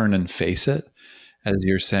to turn and face it. As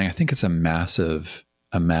you're saying, I think it's a massive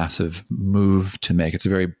move to make. It's a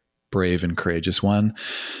very brave and courageous one,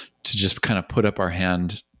 to just kind of put up our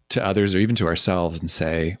hand to others or even to ourselves and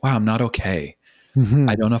say, wow, I'm not okay. Mm-hmm.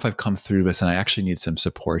 I don't know if I've come through this, and I actually need some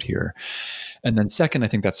support here. And then second, I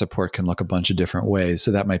think that support can look a bunch of different ways.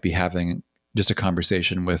 So that might be having just a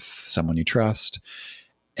conversation with someone you trust,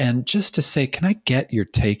 and just to say, can I get your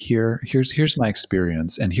take here? Here's my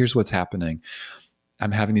experience, and here's what's happening.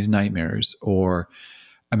 I'm having these nightmares, or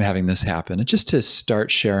I'm having this happen. And just to start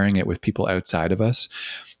sharing it with people outside of us.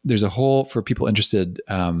 There's for people interested,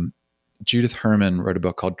 Judith Herman wrote a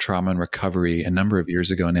book called Trauma and Recovery a number of years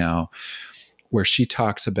ago now, where she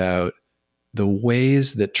talks about the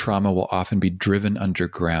ways that trauma will often be driven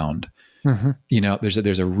underground. Mm-hmm.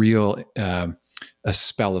 There's a real a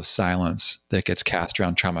spell of silence that gets cast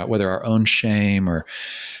around trauma, whether our own shame or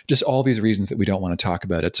just all these reasons that we don't want to talk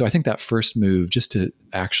about it. So I think that first move, just to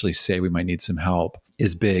actually say we might need some help,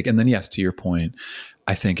 is big. And then, yes, to your point,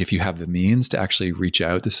 I think if you have the means to actually reach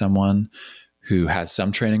out to someone who has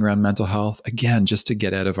some training around mental health, again, just to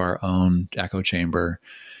get out of our own echo chamber,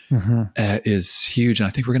 mm-hmm. Is huge. And I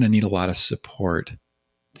think we're going to need a lot of support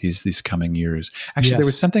these coming years. Actually, There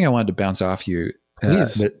was something I wanted to bounce off you.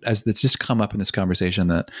 That's just come up in this conversation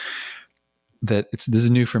that this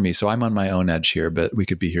is new for me. So I'm on my own edge here, but we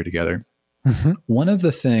could be here together. One of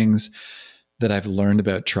the things that I've learned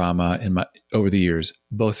about trauma over the years,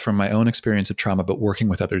 both from my own experience of trauma, but working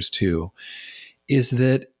with others too, is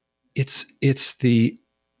that it's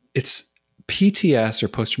PTS, or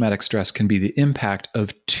post-traumatic stress, can be the impact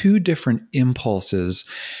of two different impulses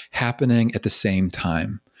happening at the same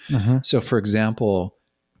time. So, for example,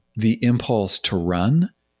 the impulse to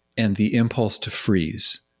run and the impulse to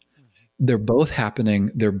freeze. They're both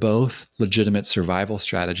happening. They're both legitimate survival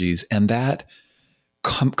strategies. And that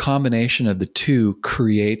combination of the two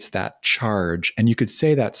creates that charge. And you could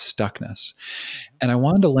say that's stuckness. And I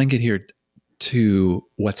wanted to link it here to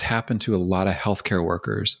what's happened to a lot of healthcare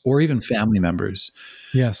workers or even family members.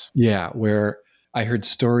 Yes. Yeah. Where I heard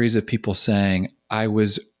stories of people saying, I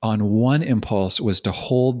was on one impulse was to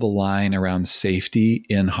hold the line around safety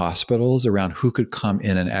in hospitals, around who could come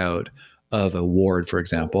in and out of a ward, for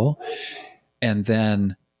example. And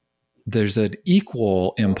then there's an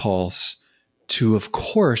equal impulse to, of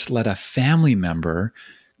course, let a family member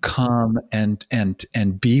come and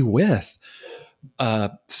be with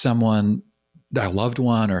someone, a loved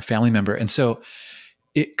one or a family member. And so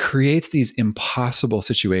it creates these impossible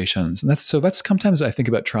situations. And that's sometimes I think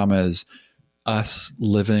about trauma as us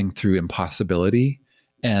living through impossibility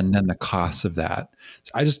and then the costs of that.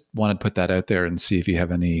 So I just want to put that out there and see if you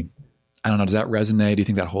have any, I don't know, does that resonate? Do you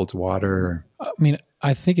think that holds water? I mean,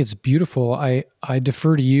 I think it's beautiful. I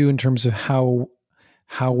defer to you in terms of how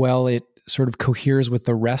well it sort of coheres with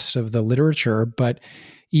the rest of the literature. But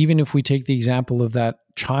even if we take the example of that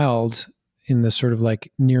child in the sort of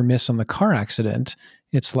like near miss on the car accident,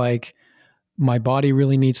 it's like, my body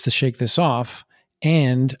really needs to shake this off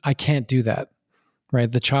and I can't do that,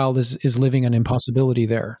 right? The child is living an impossibility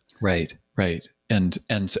there. Right. And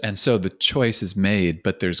so the choice is made,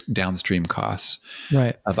 but there's downstream costs.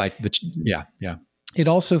 Right. Yeah. It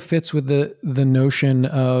also fits with the notion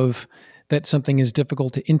of that something is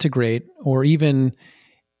difficult to integrate, or even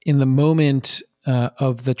in the moment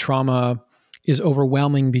of the trauma is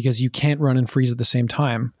overwhelming because you can't run and freeze at the same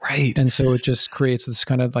time. Right. And so it just creates this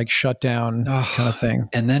kind of like shutdown kind of thing.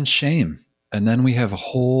 And then shame. And then we have a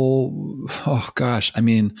whole, I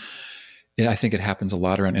mean, I think it happens a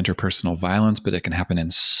lot around interpersonal violence, but it can happen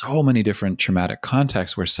in so many different traumatic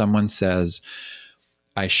contexts where someone says,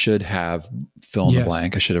 I should have fill in the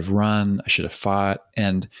blank. I should have run. I should have fought.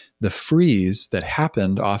 And the freeze that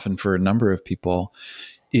happened often for a number of people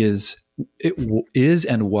is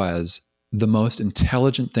and was the most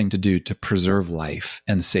intelligent thing to do to preserve life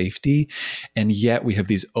and safety. And yet we have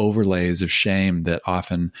these overlays of shame that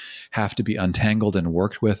often have to be untangled and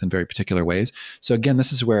worked with in very particular ways. So again,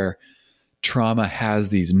 this is where trauma has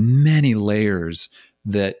these many layers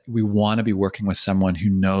that we want to be working with someone who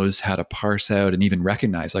knows how to parse out and even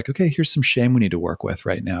recognize, like, okay, here's some shame we need to work with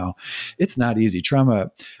right now. It's not easy. Trauma,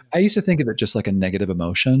 I used to think of it just like a negative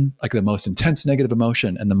emotion, like the most intense negative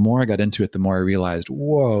emotion. And the more I got into it, the more I realized,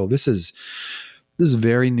 whoa, this is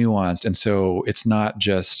very nuanced. And so it's not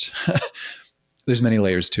just, there's many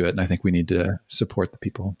layers to it. And I think we need to support the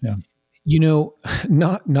people. Yeah. You know,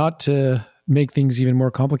 not to make things even more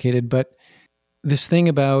complicated, but this thing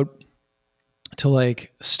about to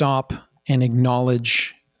like stop and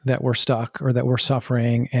acknowledge that we're stuck or that we're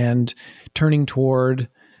suffering and turning toward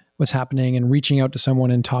what's happening and reaching out to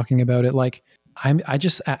someone and talking about it. Like I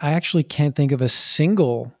actually can't think of a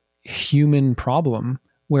single human problem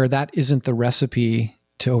where that isn't the recipe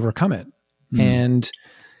to overcome it. And,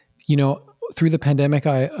 you know, through the pandemic,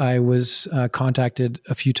 I was contacted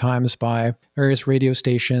a few times by various radio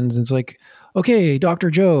stations. And it's like, okay, Dr.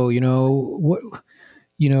 Joe,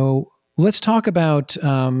 let's talk about,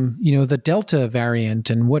 the Delta variant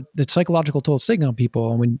and what the psychological toll it's taking on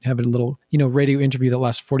people. And we have a little, radio interview that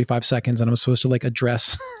lasts 45 seconds and I'm supposed to like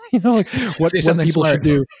address, what people should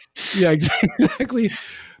do. Yeah, exactly.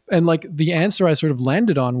 And like the answer I sort of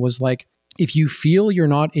landed on was like, if you feel you're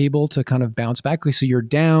not able to kind of bounce back, so you're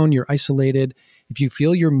down, you're isolated, if you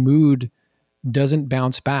feel your mood doesn't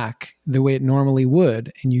bounce back the way it normally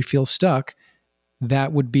would, and you feel stuck,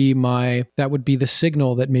 that would be the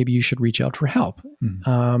signal that maybe you should reach out for help.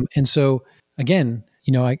 And so again,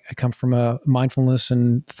 I come from a mindfulness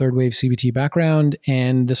and third wave CBT background,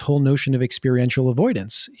 and this whole notion of experiential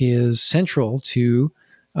avoidance is central to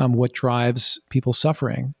what drives people's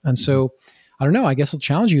suffering. And so I don't know, I guess I'll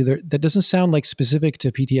challenge you there. That doesn't sound like specific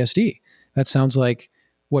to PTSD. That sounds like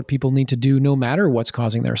what people need to do no matter what's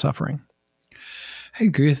causing their suffering. I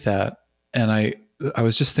agree with that. And I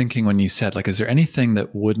was just thinking when you said, like, is there anything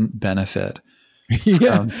that wouldn't benefit?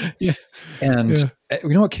 Yeah. And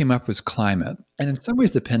what came up was climate. And in some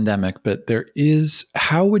ways the pandemic, but there is,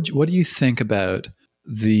 what do you think about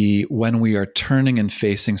when we are turning and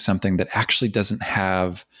facing something that actually doesn't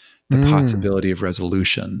have the possibility of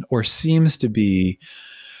resolution, or seems to be,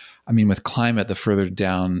 I mean, with climate, the further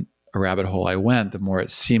down a rabbit hole I went, the more it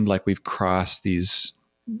seemed like we've crossed these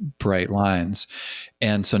bright lines.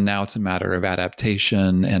 And so now it's a matter of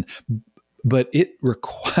adaptation. But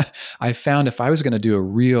I found if I was going to do a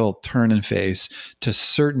real turn and face to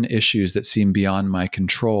certain issues that seem beyond my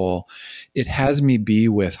control, it has me be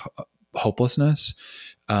with hopelessness,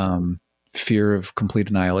 fear of complete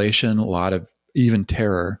annihilation, a lot of even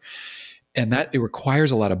terror. And that it requires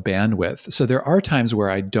a lot of bandwidth. So there are times where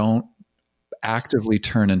I don't actively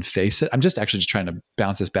turn and face it. I'm just trying to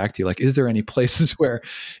bounce this back to you. Like, is there any places where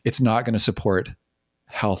it's not going to support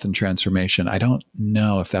health and transformation? I don't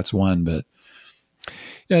know if that's one, but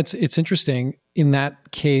yeah, it's interesting in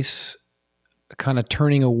that case. Kind of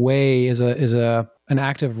turning away is an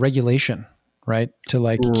act of regulation, right? To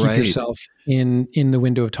like keep yourself in the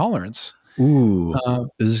window of tolerance. Ooh,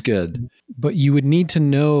 this is good. But you would need to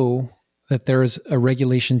know that there's a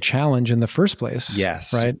regulation challenge in the first place.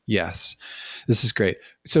 Yes. Right. Yes. This is great.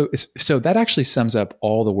 So that actually sums up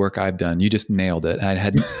all the work I've done. You just nailed it.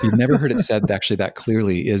 You've never heard it said actually that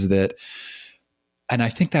clearly, is that, and I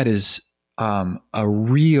think that is a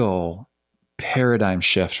real paradigm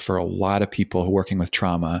shift for a lot of people working with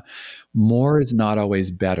trauma. More is not always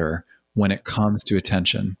better when it comes to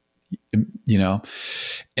attention, you know?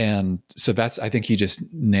 And so I think he just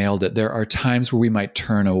nailed it. There are times where we might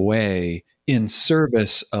turn away in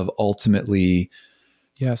service of ultimately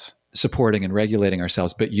supporting and regulating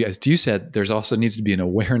ourselves. But as you said, there's also needs to be an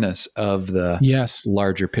awareness of the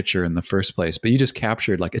larger picture in the first place. But you just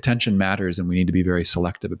captured, like, attention matters and we need to be very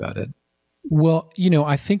selective about it. Well,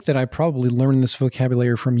 I think that I probably learned this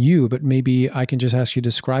vocabulary from you, but maybe I can just ask you to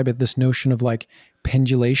describe it, this notion of like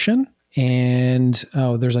pendulation. And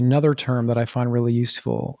there's another term that I find really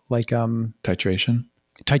useful, like titration.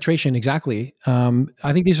 Titration, exactly.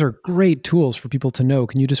 I think these are great tools for people to know.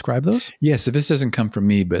 Can you describe those? Yes. If this doesn't come from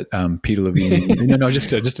me, but Peter Levine, just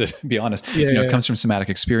to be honest, it comes from somatic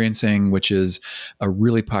experiencing, which is a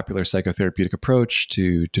really popular psychotherapeutic approach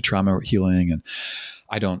to trauma healing. And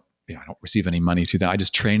I don't receive any money through that. I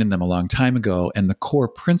just trained in them a long time ago. And the core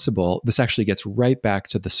principle, this actually gets right back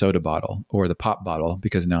to the soda bottle or the pop bottle,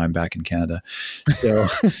 because now I'm back in Canada. So,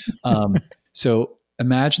 so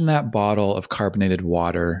imagine that bottle of carbonated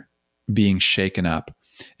water being shaken up.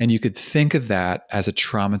 And you could think of that as a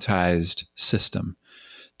traumatized system,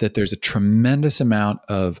 that there's a tremendous amount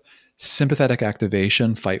of sympathetic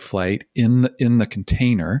activation, fight, flight in the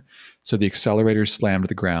container. So the accelerator is slammed to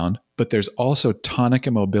the ground, but there's also tonic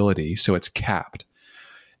immobility. So it's capped.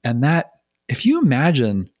 And that, if you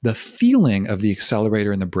imagine the feeling of the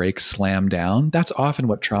accelerator and the brakes slam down, that's often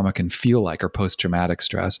what trauma can feel like, or post-traumatic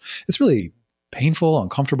stress. It's really painful,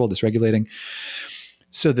 uncomfortable, dysregulating.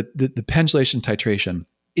 So the pendulation titration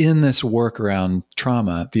in this work around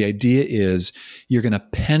trauma, the idea is you're going to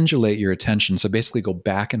pendulate your attention. So basically go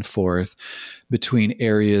back and forth between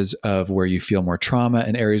areas of where you feel more trauma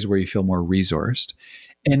and areas where you feel more resourced.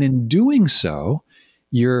 And in doing so,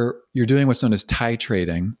 you're doing what's known as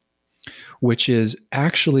titrating, which is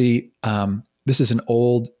actually, this is an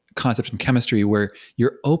old concept in chemistry where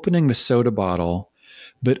you're opening the soda bottle,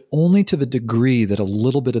 but only to the degree that a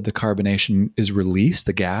little bit of the carbonation is released,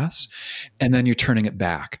 the gas, and then you're turning it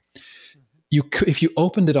back. If you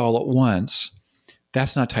opened it all at once,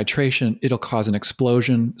 that's not titration. It'll cause an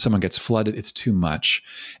explosion. Someone gets flooded. It's too much.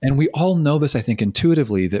 And we all know this, I think,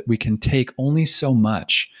 intuitively, that we can take only so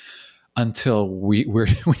much until we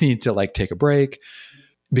need to like take a break,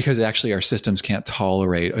 because actually our systems can't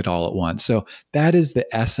tolerate it all at once. So that is the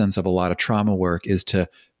essence of a lot of trauma work, is to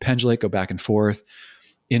pendulate, go back and forth,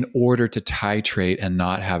 in order to titrate and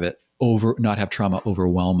not have trauma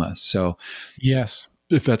overwhelm us. So yes,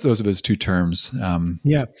 if that's those of those two terms.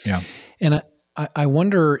 Yeah. And I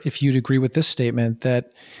wonder if you'd agree with this statement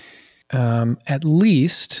that at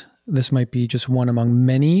least this might be just one among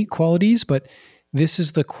many qualities, but this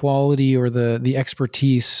is the quality or the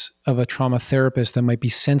expertise of a trauma therapist that might be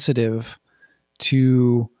sensitive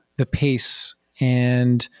to the pace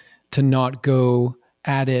and to not go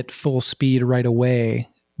at it full speed right away,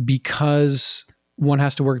 because one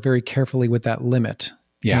has to work very carefully with that limit.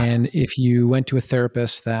 Yeah. And if you went to a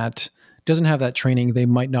therapist that doesn't have that training, they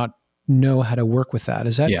might not know how to work with that.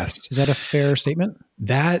 Is that a fair statement?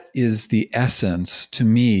 That is the essence, to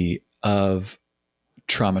me, of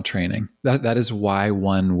trauma training. That is why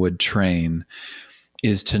one would train,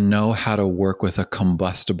 is to know how to work with a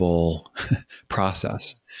combustible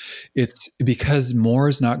process. It's because more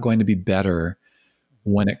is not going to be better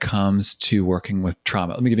when it comes to working with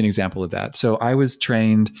trauma. Let me give you an example of that. So I was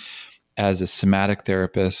trained as a somatic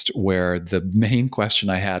therapist where the main question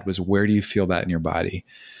I had was, where do you feel that in your body?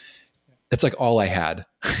 It's like all I had.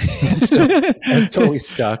 And so I was totally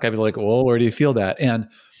stuck. I was like, well, where do you feel that? And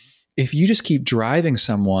if you just keep driving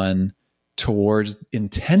someone towards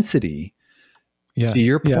intensity, Yes. to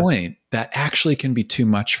your Yes. point, that actually can be too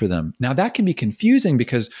much for them. Now, that can be confusing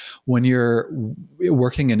because when you're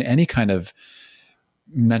working in any kind of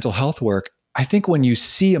mental health work, I think when you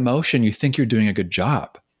see emotion, you think you're doing a good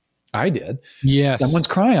job. I did. Yes. Someone's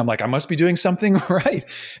crying. I'm like, I must be doing something right.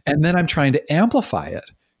 And then I'm trying to amplify it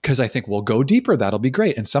because I think, well, go deeper. That'll be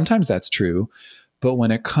great. And sometimes that's true. But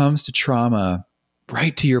when it comes to trauma,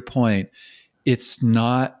 right to your point, it's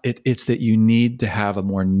not, it's that you need to have a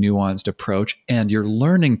more nuanced approach, and you're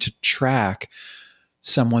learning to track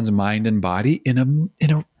someone's mind and body in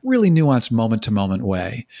a really nuanced moment to moment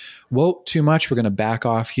way. Whoa, too much. We're going to back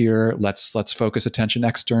off here. Let's focus attention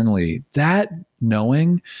externally. That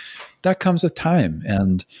knowing, that comes with time.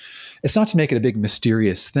 And it's not to make it a big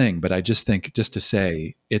mysterious thing, but I just think, just to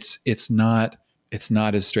say, it's not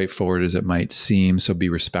as straightforward as it might seem. So be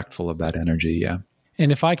respectful of that energy. Yeah.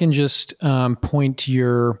 And if I can just point to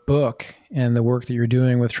your book and the work that you're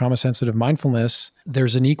doing with trauma sensitive mindfulness,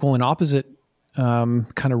 there's an equal and opposite kind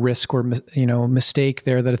of risk or mistake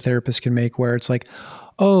there that a therapist can make, where it's like,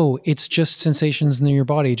 oh, it's just sensations in your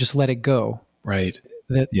body, just let it go. Right.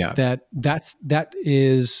 That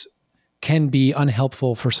can be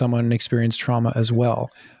unhelpful for someone who experienced trauma as well,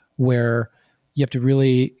 where you have to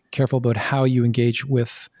really careful about how you engage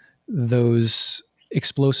with those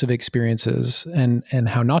explosive experiences and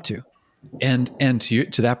how not to. And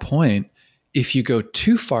to that point, if you go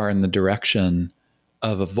too far in the direction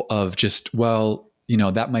of just, well,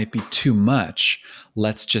 that might be too much,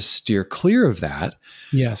 let's just steer clear of that.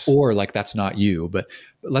 Yes. Or like, that's not you, but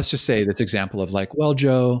let's just say this example of like, well,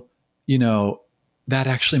 Joe, that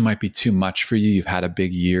actually might be too much for you. You've had a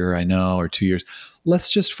big year, I know, or 2 years. Let's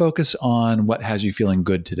just focus on what has you feeling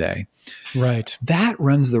good today. Right. That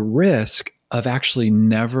runs the risk of actually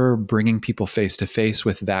never bringing people face to face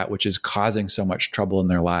with that which is causing so much trouble in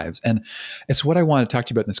their lives. And it's what I want to talk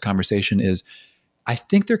to you about in this conversation is, I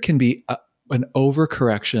think there can be an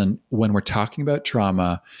overcorrection when we're talking about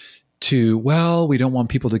trauma to, well, we don't want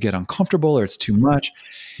people to get uncomfortable or it's too much.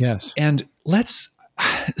 Yes. And let's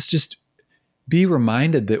just be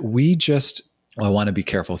reminded that I want to be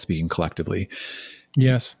careful speaking collectively.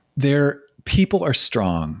 Yes. People are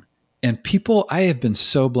strong. And I have been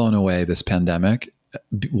so blown away this pandemic,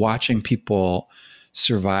 watching people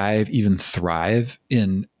survive, even thrive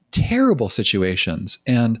in terrible situations,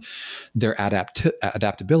 and their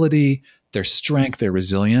adaptability, their strength, their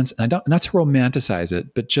resilience. And not to romanticize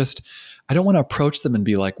it, but just, I don't want to approach them and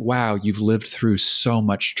be like, wow, you've lived through so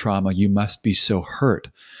much trauma. You must be so hurt.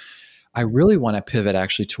 I really want to pivot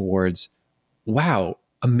actually towards, wow,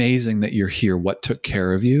 amazing that you're here. What took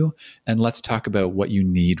care of you? And let's talk about what you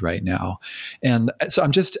need right now. And so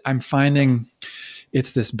I'm finding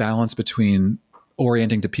it's this balance between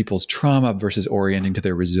orienting to people's trauma versus orienting to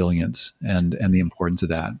their resilience and the importance of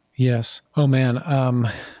that. Yes. Oh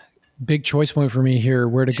man. Big choice point for me here,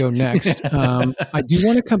 where to go next. I do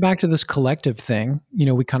want to come back to this collective thing.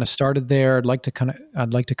 We kind of started there. I'd like to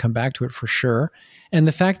come back to it for sure. And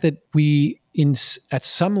the fact that at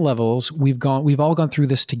some levels, we've all gone through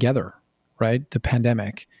this together, right? The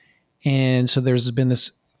pandemic. And so there's been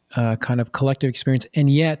this kind of collective experience. And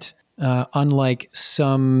yet, unlike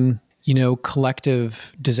some,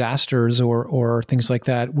 collective disasters or things like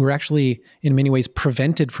that, we're actually in many ways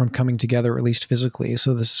prevented from coming together, at least physically.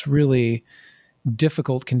 So this is really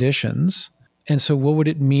difficult conditions. And so what would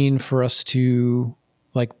it mean for us to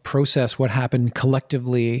process what happened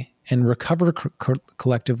collectively and recover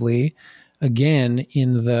collectively, again,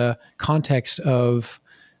 in the context of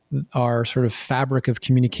our sort of fabric of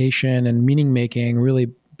communication and meaning making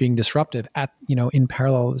really being disruptive in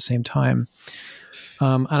parallel at the same time.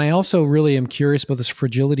 And I also really am curious about this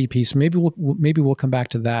fragility piece. Maybe we'll come back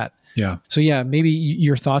to that. Yeah. So yeah, maybe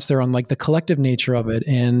your thoughts there on the collective nature of it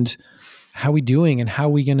and how we doing and how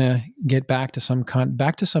we going to get back to some kind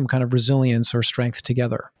of resilience or strength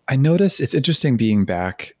together. I notice it's interesting being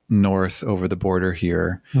back north over the border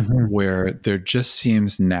here, where there just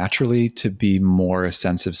seems naturally to be more a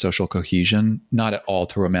sense of social cohesion, not at all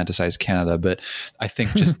to romanticize Canada, but I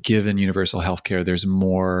think just given universal healthcare, there's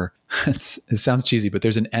more, it sounds cheesy, but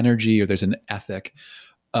there's an energy or there's an ethic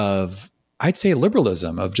of I'd say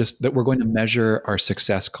liberalism of just that we're going to measure our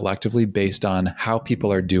success collectively based on how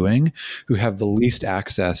people are doing who have the least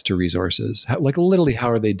access to resources. Like literally, how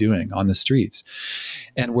are they doing on the streets?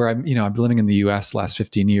 And where I've been living in the US the last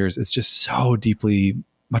 15 years, it's just so deeply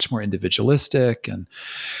much more individualistic. And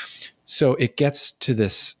so it gets to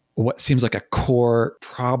this, what seems like a core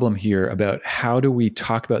problem here about how do we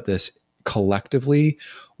talk about this collectively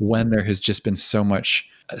when there has just been so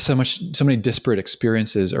many disparate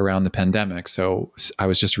experiences around the pandemic. So I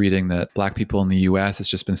was just reading that Black people in the US, it's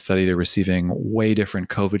just been studied as receiving way different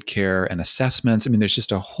COVID care and assessments. I mean, there's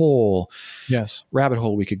just a whole rabbit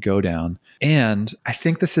hole we could go down. And I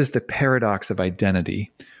think this is the paradox of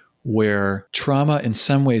identity, where trauma in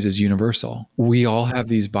some ways is universal. We all have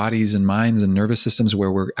these bodies and minds and nervous systems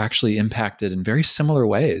where we're actually impacted in very similar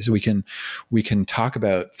ways. We can talk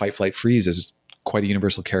about fight, flight, freeze as quite a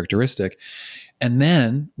universal characteristic. And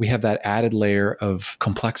then we have that added layer of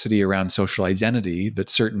complexity around social identity that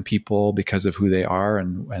certain people, because of who they are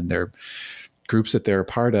and their groups that they're a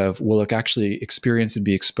part of, will actually experience and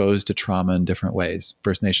be exposed to trauma in different ways.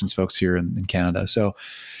 First Nations folks here in Canada. So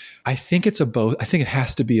I think it's a both. I think it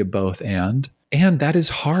has to be a both and that is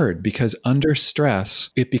hard because under stress,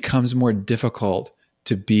 it becomes more difficult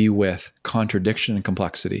to be with contradiction and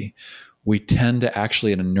complexity. We tend to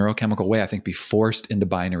actually, in a neurochemical way, I think, be forced into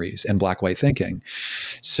binaries and black-white thinking.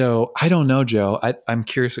 So I don't know, Joe. I'm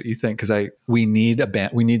curious what you think, because we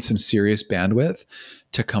need some serious bandwidth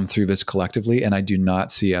to come through this collectively, and I do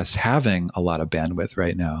not see us having a lot of bandwidth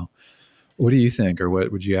right now. What do you think, or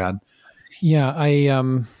what would you add? Yeah,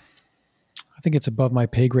 I think it's above my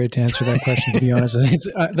pay grade to answer that question, to be honest.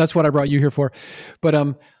 That's what I brought you here for. But,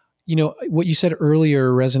 what you said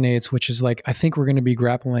earlier resonates, which is like, I think we're going to be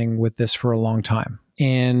grappling with this for a long time.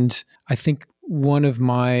 And I think one of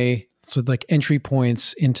my entry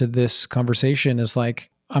points into this conversation is like,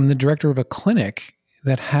 I'm the director of a clinic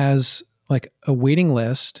that has like a waiting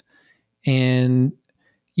list. And,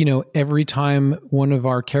 every time one of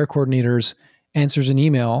our care coordinators answers an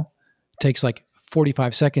email, it takes like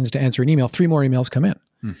 45 seconds to answer an email, 3 more emails come in.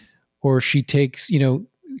 Or she takes,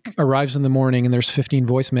 arrives in the morning and there's 15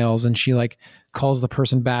 voicemails and she like calls the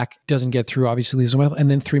person back, doesn't get through, obviously leaves a voicemail, and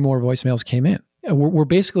then 3 more voicemails came in. We're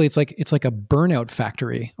basically, it's like a burnout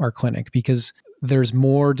factory, our clinic, because there's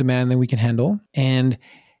more demand than we can handle. And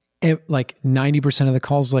like 90% of the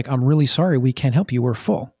calls, like, I'm really sorry, we can't help you, we're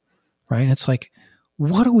full. Right. And it's like,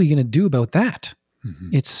 what are we going to do about that? Mm-hmm.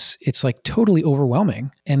 It's like totally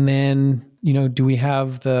overwhelming. And then, do we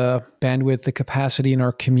have the bandwidth, the capacity in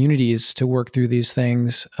our communities to work through these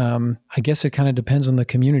things? I guess it kind of depends on the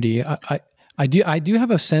community. I do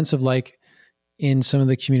have a sense of like, in some of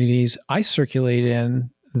the communities I circulate in,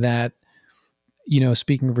 that,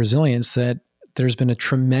 speaking of resilience, that there's been a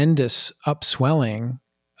tremendous upswelling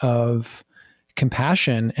of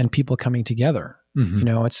compassion and people coming together.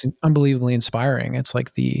 Mm-hmm. It's unbelievably inspiring. It's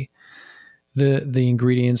like the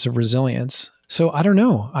ingredients of resilience. So I don't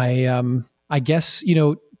know. I guess,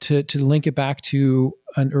 to link it back to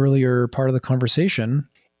an earlier part of the conversation,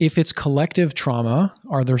 if it's collective trauma,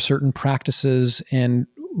 are there certain practices and,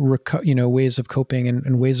 ways of coping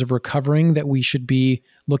and ways of recovering that we should be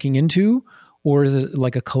looking into? Or is it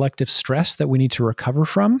like a collective stress that we need to recover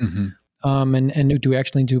from? Mm-hmm. And do we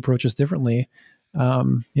actually need to approach this differently?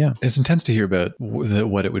 Yeah. It's intense to hear about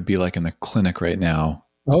what it would be like in the clinic right now.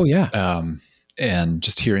 Oh yeah. And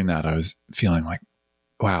just hearing that, I was feeling like,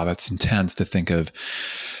 wow, that's intense to think of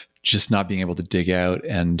just not being able to dig out.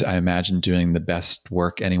 And I imagine doing the best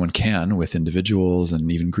work anyone can with individuals and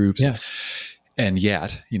even groups. Yes. And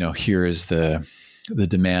yet, here is the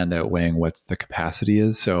demand outweighing what the capacity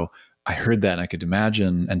is. So I heard that and I could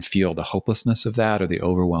imagine and feel the hopelessness of that or the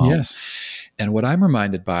overwhelm. Yes. And what I'm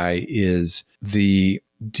reminded by is the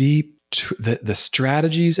deep the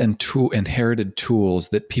strategies and inherited tools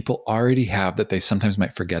that people already have that they sometimes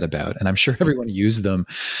might forget about. And I'm sure everyone used them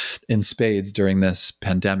in spades during this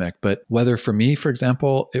pandemic. But whether for me, for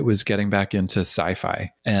example, it was getting back into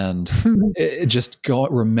sci-fi and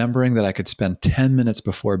remembering that I could spend 10 minutes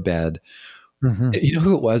before bed. Mm-hmm. You know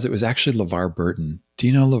who it was? It was actually LeVar Burton. Do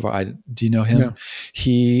you know LeVar? Do you know him? No.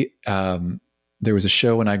 He, there was a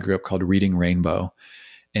show when I grew up called Reading Rainbow.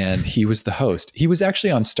 And he was the host. He was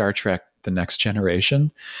actually on Star Trek: The Next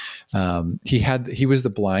Generation. He was the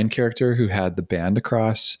blind character who had the band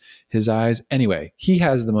across his eyes. Anyway, he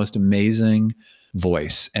has the most amazing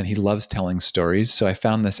voice and he loves telling stories. So I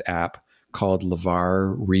found this app called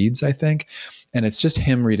LeVar Reads, I think. And it's just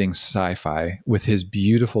him reading sci-fi with his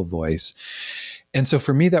beautiful voice. And so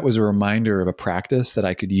for me, that was a reminder of a practice that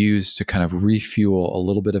I could use to kind of refuel a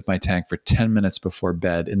little bit of my tank for 10 minutes before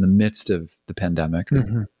bed in the midst of the pandemic.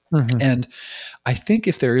 Mm-hmm. Mhm. And I think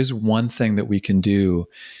if there is one thing that we can do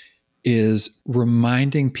is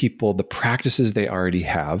reminding people the practices they already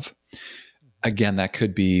have. Again, that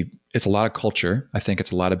could be, it's a lot of culture. I think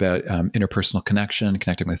it's a lot about interpersonal connection,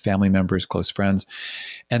 connecting with family members, close friends.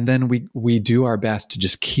 And then we do our best to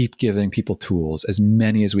just keep giving people tools, as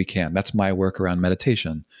many as we can. That's my work around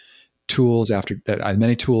meditation. Tools after as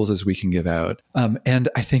many tools as we can give out. And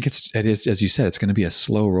I think it is, as you said, it's going to be a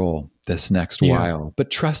slow roll this next while,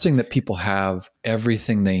 but trusting that people have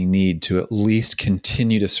everything they need to at least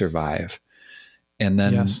continue to survive. And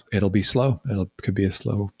then it'll be slow. Could be a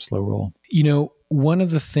slow roll. One of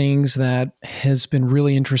the things that has been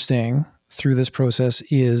really interesting through this process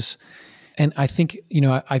is, and I think,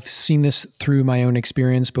 I've seen this through my own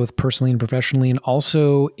experience, both personally and professionally, and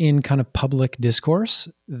also in kind of public discourse,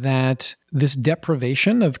 that this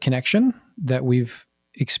deprivation of connection that we've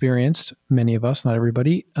experienced, many of us, not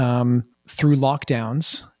everybody, through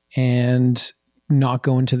lockdowns and not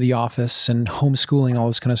going to the office and homeschooling, all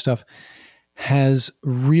this kind of stuff, has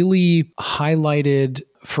really highlighted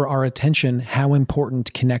for our attention how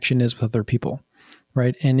important connection is with other people,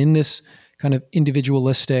 right? And in this kind of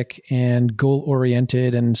individualistic and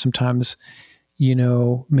goal-oriented and sometimes,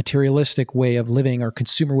 materialistic way of living or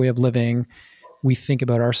consumer way of living, we think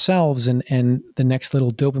about ourselves and the next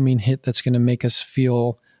little dopamine hit that's going to make us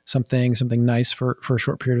feel something nice for a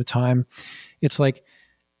short period of time. It's like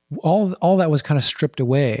all that was kind of stripped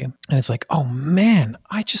away. And it's like, oh man,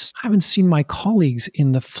 I haven't seen my colleagues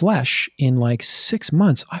in the flesh in like 6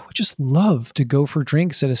 months. I would just love to go for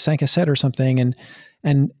drinks at a Cinq à Sept or something.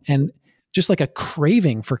 And just like a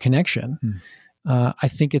craving for connection. I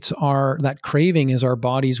think that craving is our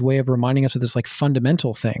body's way of reminding us of this like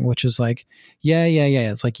fundamental thing, which is like, yeah.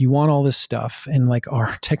 It's like, you want all this stuff, and like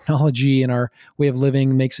our technology and our way of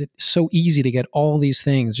living makes it so easy to get all these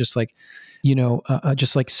things, just like,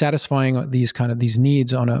 just like satisfying these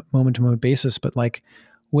needs on a moment to moment basis. But like,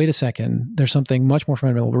 wait a second, there's something much more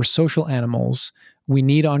fundamental. We're social animals. We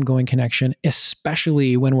need ongoing connection,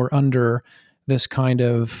 especially when we're under this kind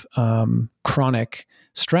of chronic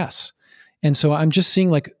stress. And so I'm just seeing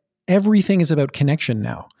like everything is about connection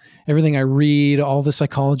now. Everything I read, all the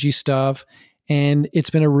psychology stuff. And it's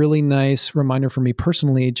been a really nice reminder for me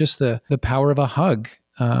personally, just the power of a hug,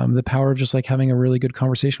 the power of just like having a really good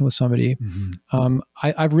conversation with somebody. Mm-hmm.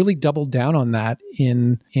 I've really doubled down on that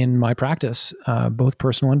in my practice, both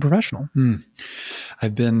personal and professional.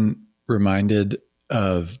 I've been reminded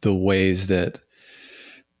of the ways that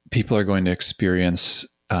people are going to experience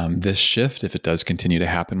this shift, if it does continue to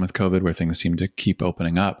happen with COVID, where things seem to keep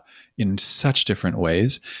opening up in such different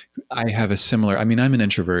ways. I have I'm an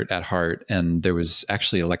introvert at heart, and there was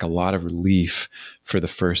actually like a lot of relief for the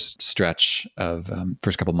first stretch of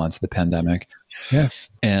first couple months of the pandemic. Yes.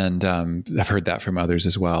 And I've heard that from others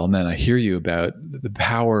as well. And then I hear you about the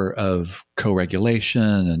power of co-regulation.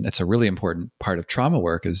 And it's a really important part of trauma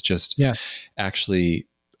work, is just actually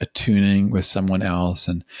attuning with someone else.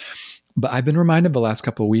 But I've been reminded the last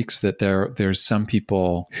couple of weeks that there's some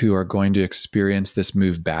people who are going to experience this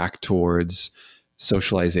move back towards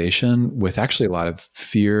socialization with actually a lot of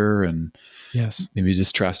fear and maybe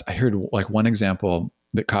distrust. I heard like one example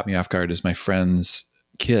that caught me off guard is my friend's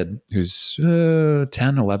kid who's 10,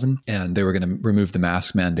 11, and they were going to remove the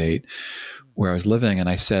mask mandate where I was living. And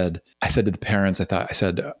I said to the parents, I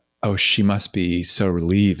said, oh, she must be so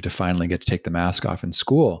relieved to finally get to take the mask off in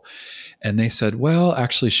school. And they said, well,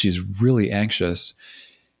 actually, she's really anxious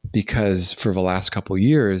because for the last couple of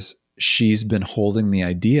years, she's been holding the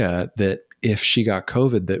idea that if she got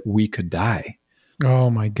COVID, that we could die.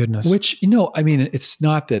 Oh my goodness. Which, it's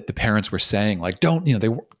not that the parents were saying like, don't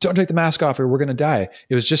take the mask off or we're going to die.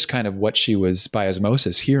 It was just kind of what she was by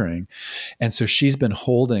osmosis hearing. And so she's been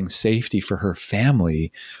holding safety for her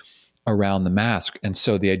family around the mask. And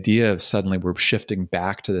so the idea of suddenly we're shifting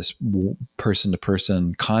back to this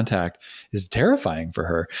person-to-person contact is terrifying for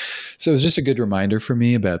her. So it was just a good reminder for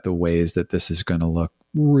me about the ways that this is going to look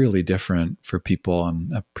really different for people.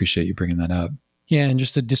 And I appreciate you bringing that up. Yeah. And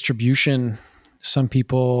just a distribution, some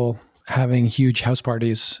people having huge house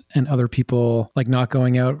parties and other people like not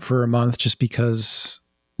going out for a month just because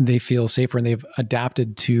they feel safer and they've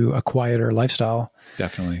adapted to a quieter lifestyle.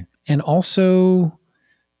 Definitely. And also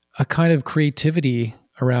a kind of creativity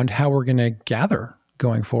around how we're going to gather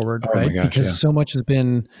going forward, right? Because so much has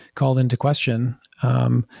been called into question.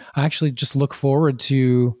 I actually just look forward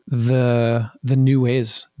to the new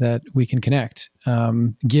ways that we can connect,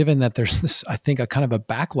 given that there's this, I think, a kind of a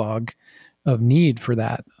backlog of need for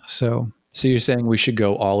that. So you're saying we should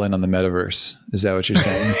go all in on the metaverse? Is that what you're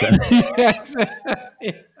saying? Yes.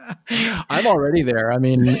 I'm already there. I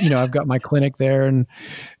mean, I've got my clinic there, and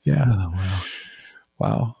yeah. Oh, wow.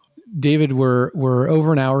 Wow. David, we're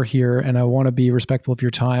over an hour here, and I want to be respectful of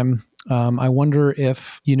your time. I wonder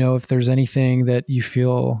if there's anything that you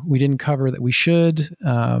feel we didn't cover that we should.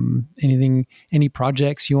 Any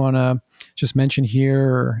projects you want to just mention here,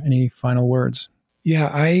 or any final words? Yeah,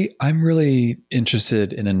 I'm really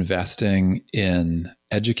interested in investing in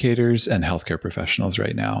educators and healthcare professionals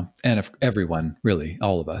right now, and if everyone, really,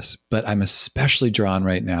 all of us. But I'm especially drawn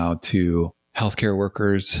right now to healthcare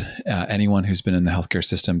workers, anyone who's been in the healthcare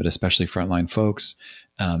system, but especially frontline folks,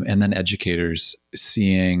 and then educators,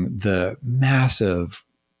 seeing the massive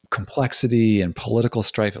complexity and political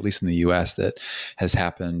strife, at least in the U.S., that has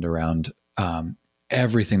happened around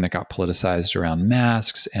everything that got politicized around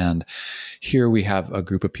masks. And here we have a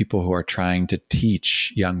group of people who are trying to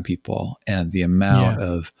teach young people, and the amount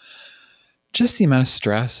of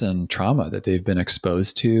stress and trauma that they've been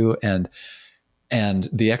exposed to, and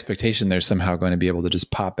the expectation they're somehow going to be able to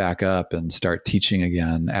just pop back up and start teaching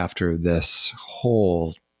again after this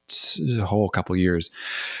whole couple years.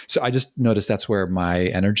 So I just noticed that's where my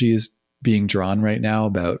energy is being drawn right now.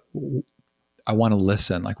 About, I want to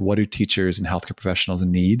listen, like, what do teachers and healthcare professionals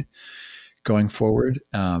need going forward?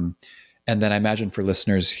 And then I imagine for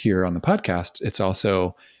listeners here on the podcast, it's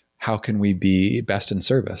also, how can we be best in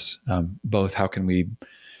service? Both, how can we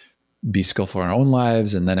be skillful in our own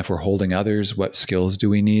lives, and then if we're holding others, what skills do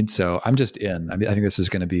we need? So I'm just in. I think this is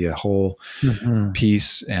going to be a whole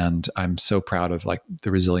piece, and I'm so proud of like the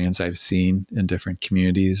resilience I've seen in different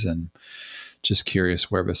communities, and just curious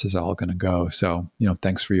where this is all going to go. So,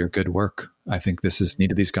 thanks for your good work. I think this is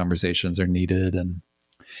needed. These conversations are needed, and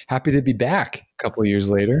happy to be back a couple of years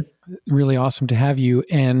later. Really awesome to have you.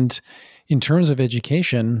 And in terms of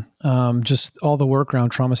education, just all the work around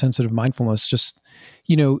trauma-sensitive mindfulness,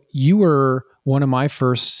 you were one of my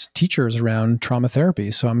first teachers around trauma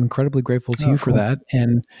therapy. So I'm incredibly grateful to you for that,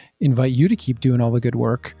 and invite you to keep doing all the good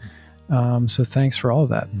work. So thanks for all of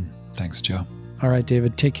that. Thanks, Joe. All right,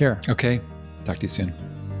 David, take care. Okay. Talk to you soon.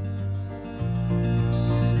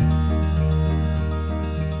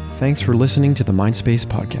 Thanks for listening to the Mindspace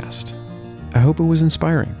podcast. I hope it was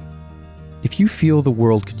inspiring. If you feel the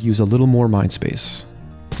world could use a little more Mindspace,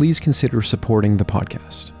 please consider supporting the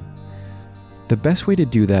podcast. The best way to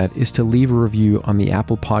do that is to leave a review on the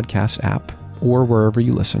Apple Podcast app or wherever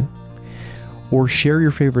you listen, or share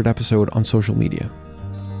your favorite episode on social media.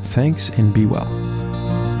 Thanks, and be well.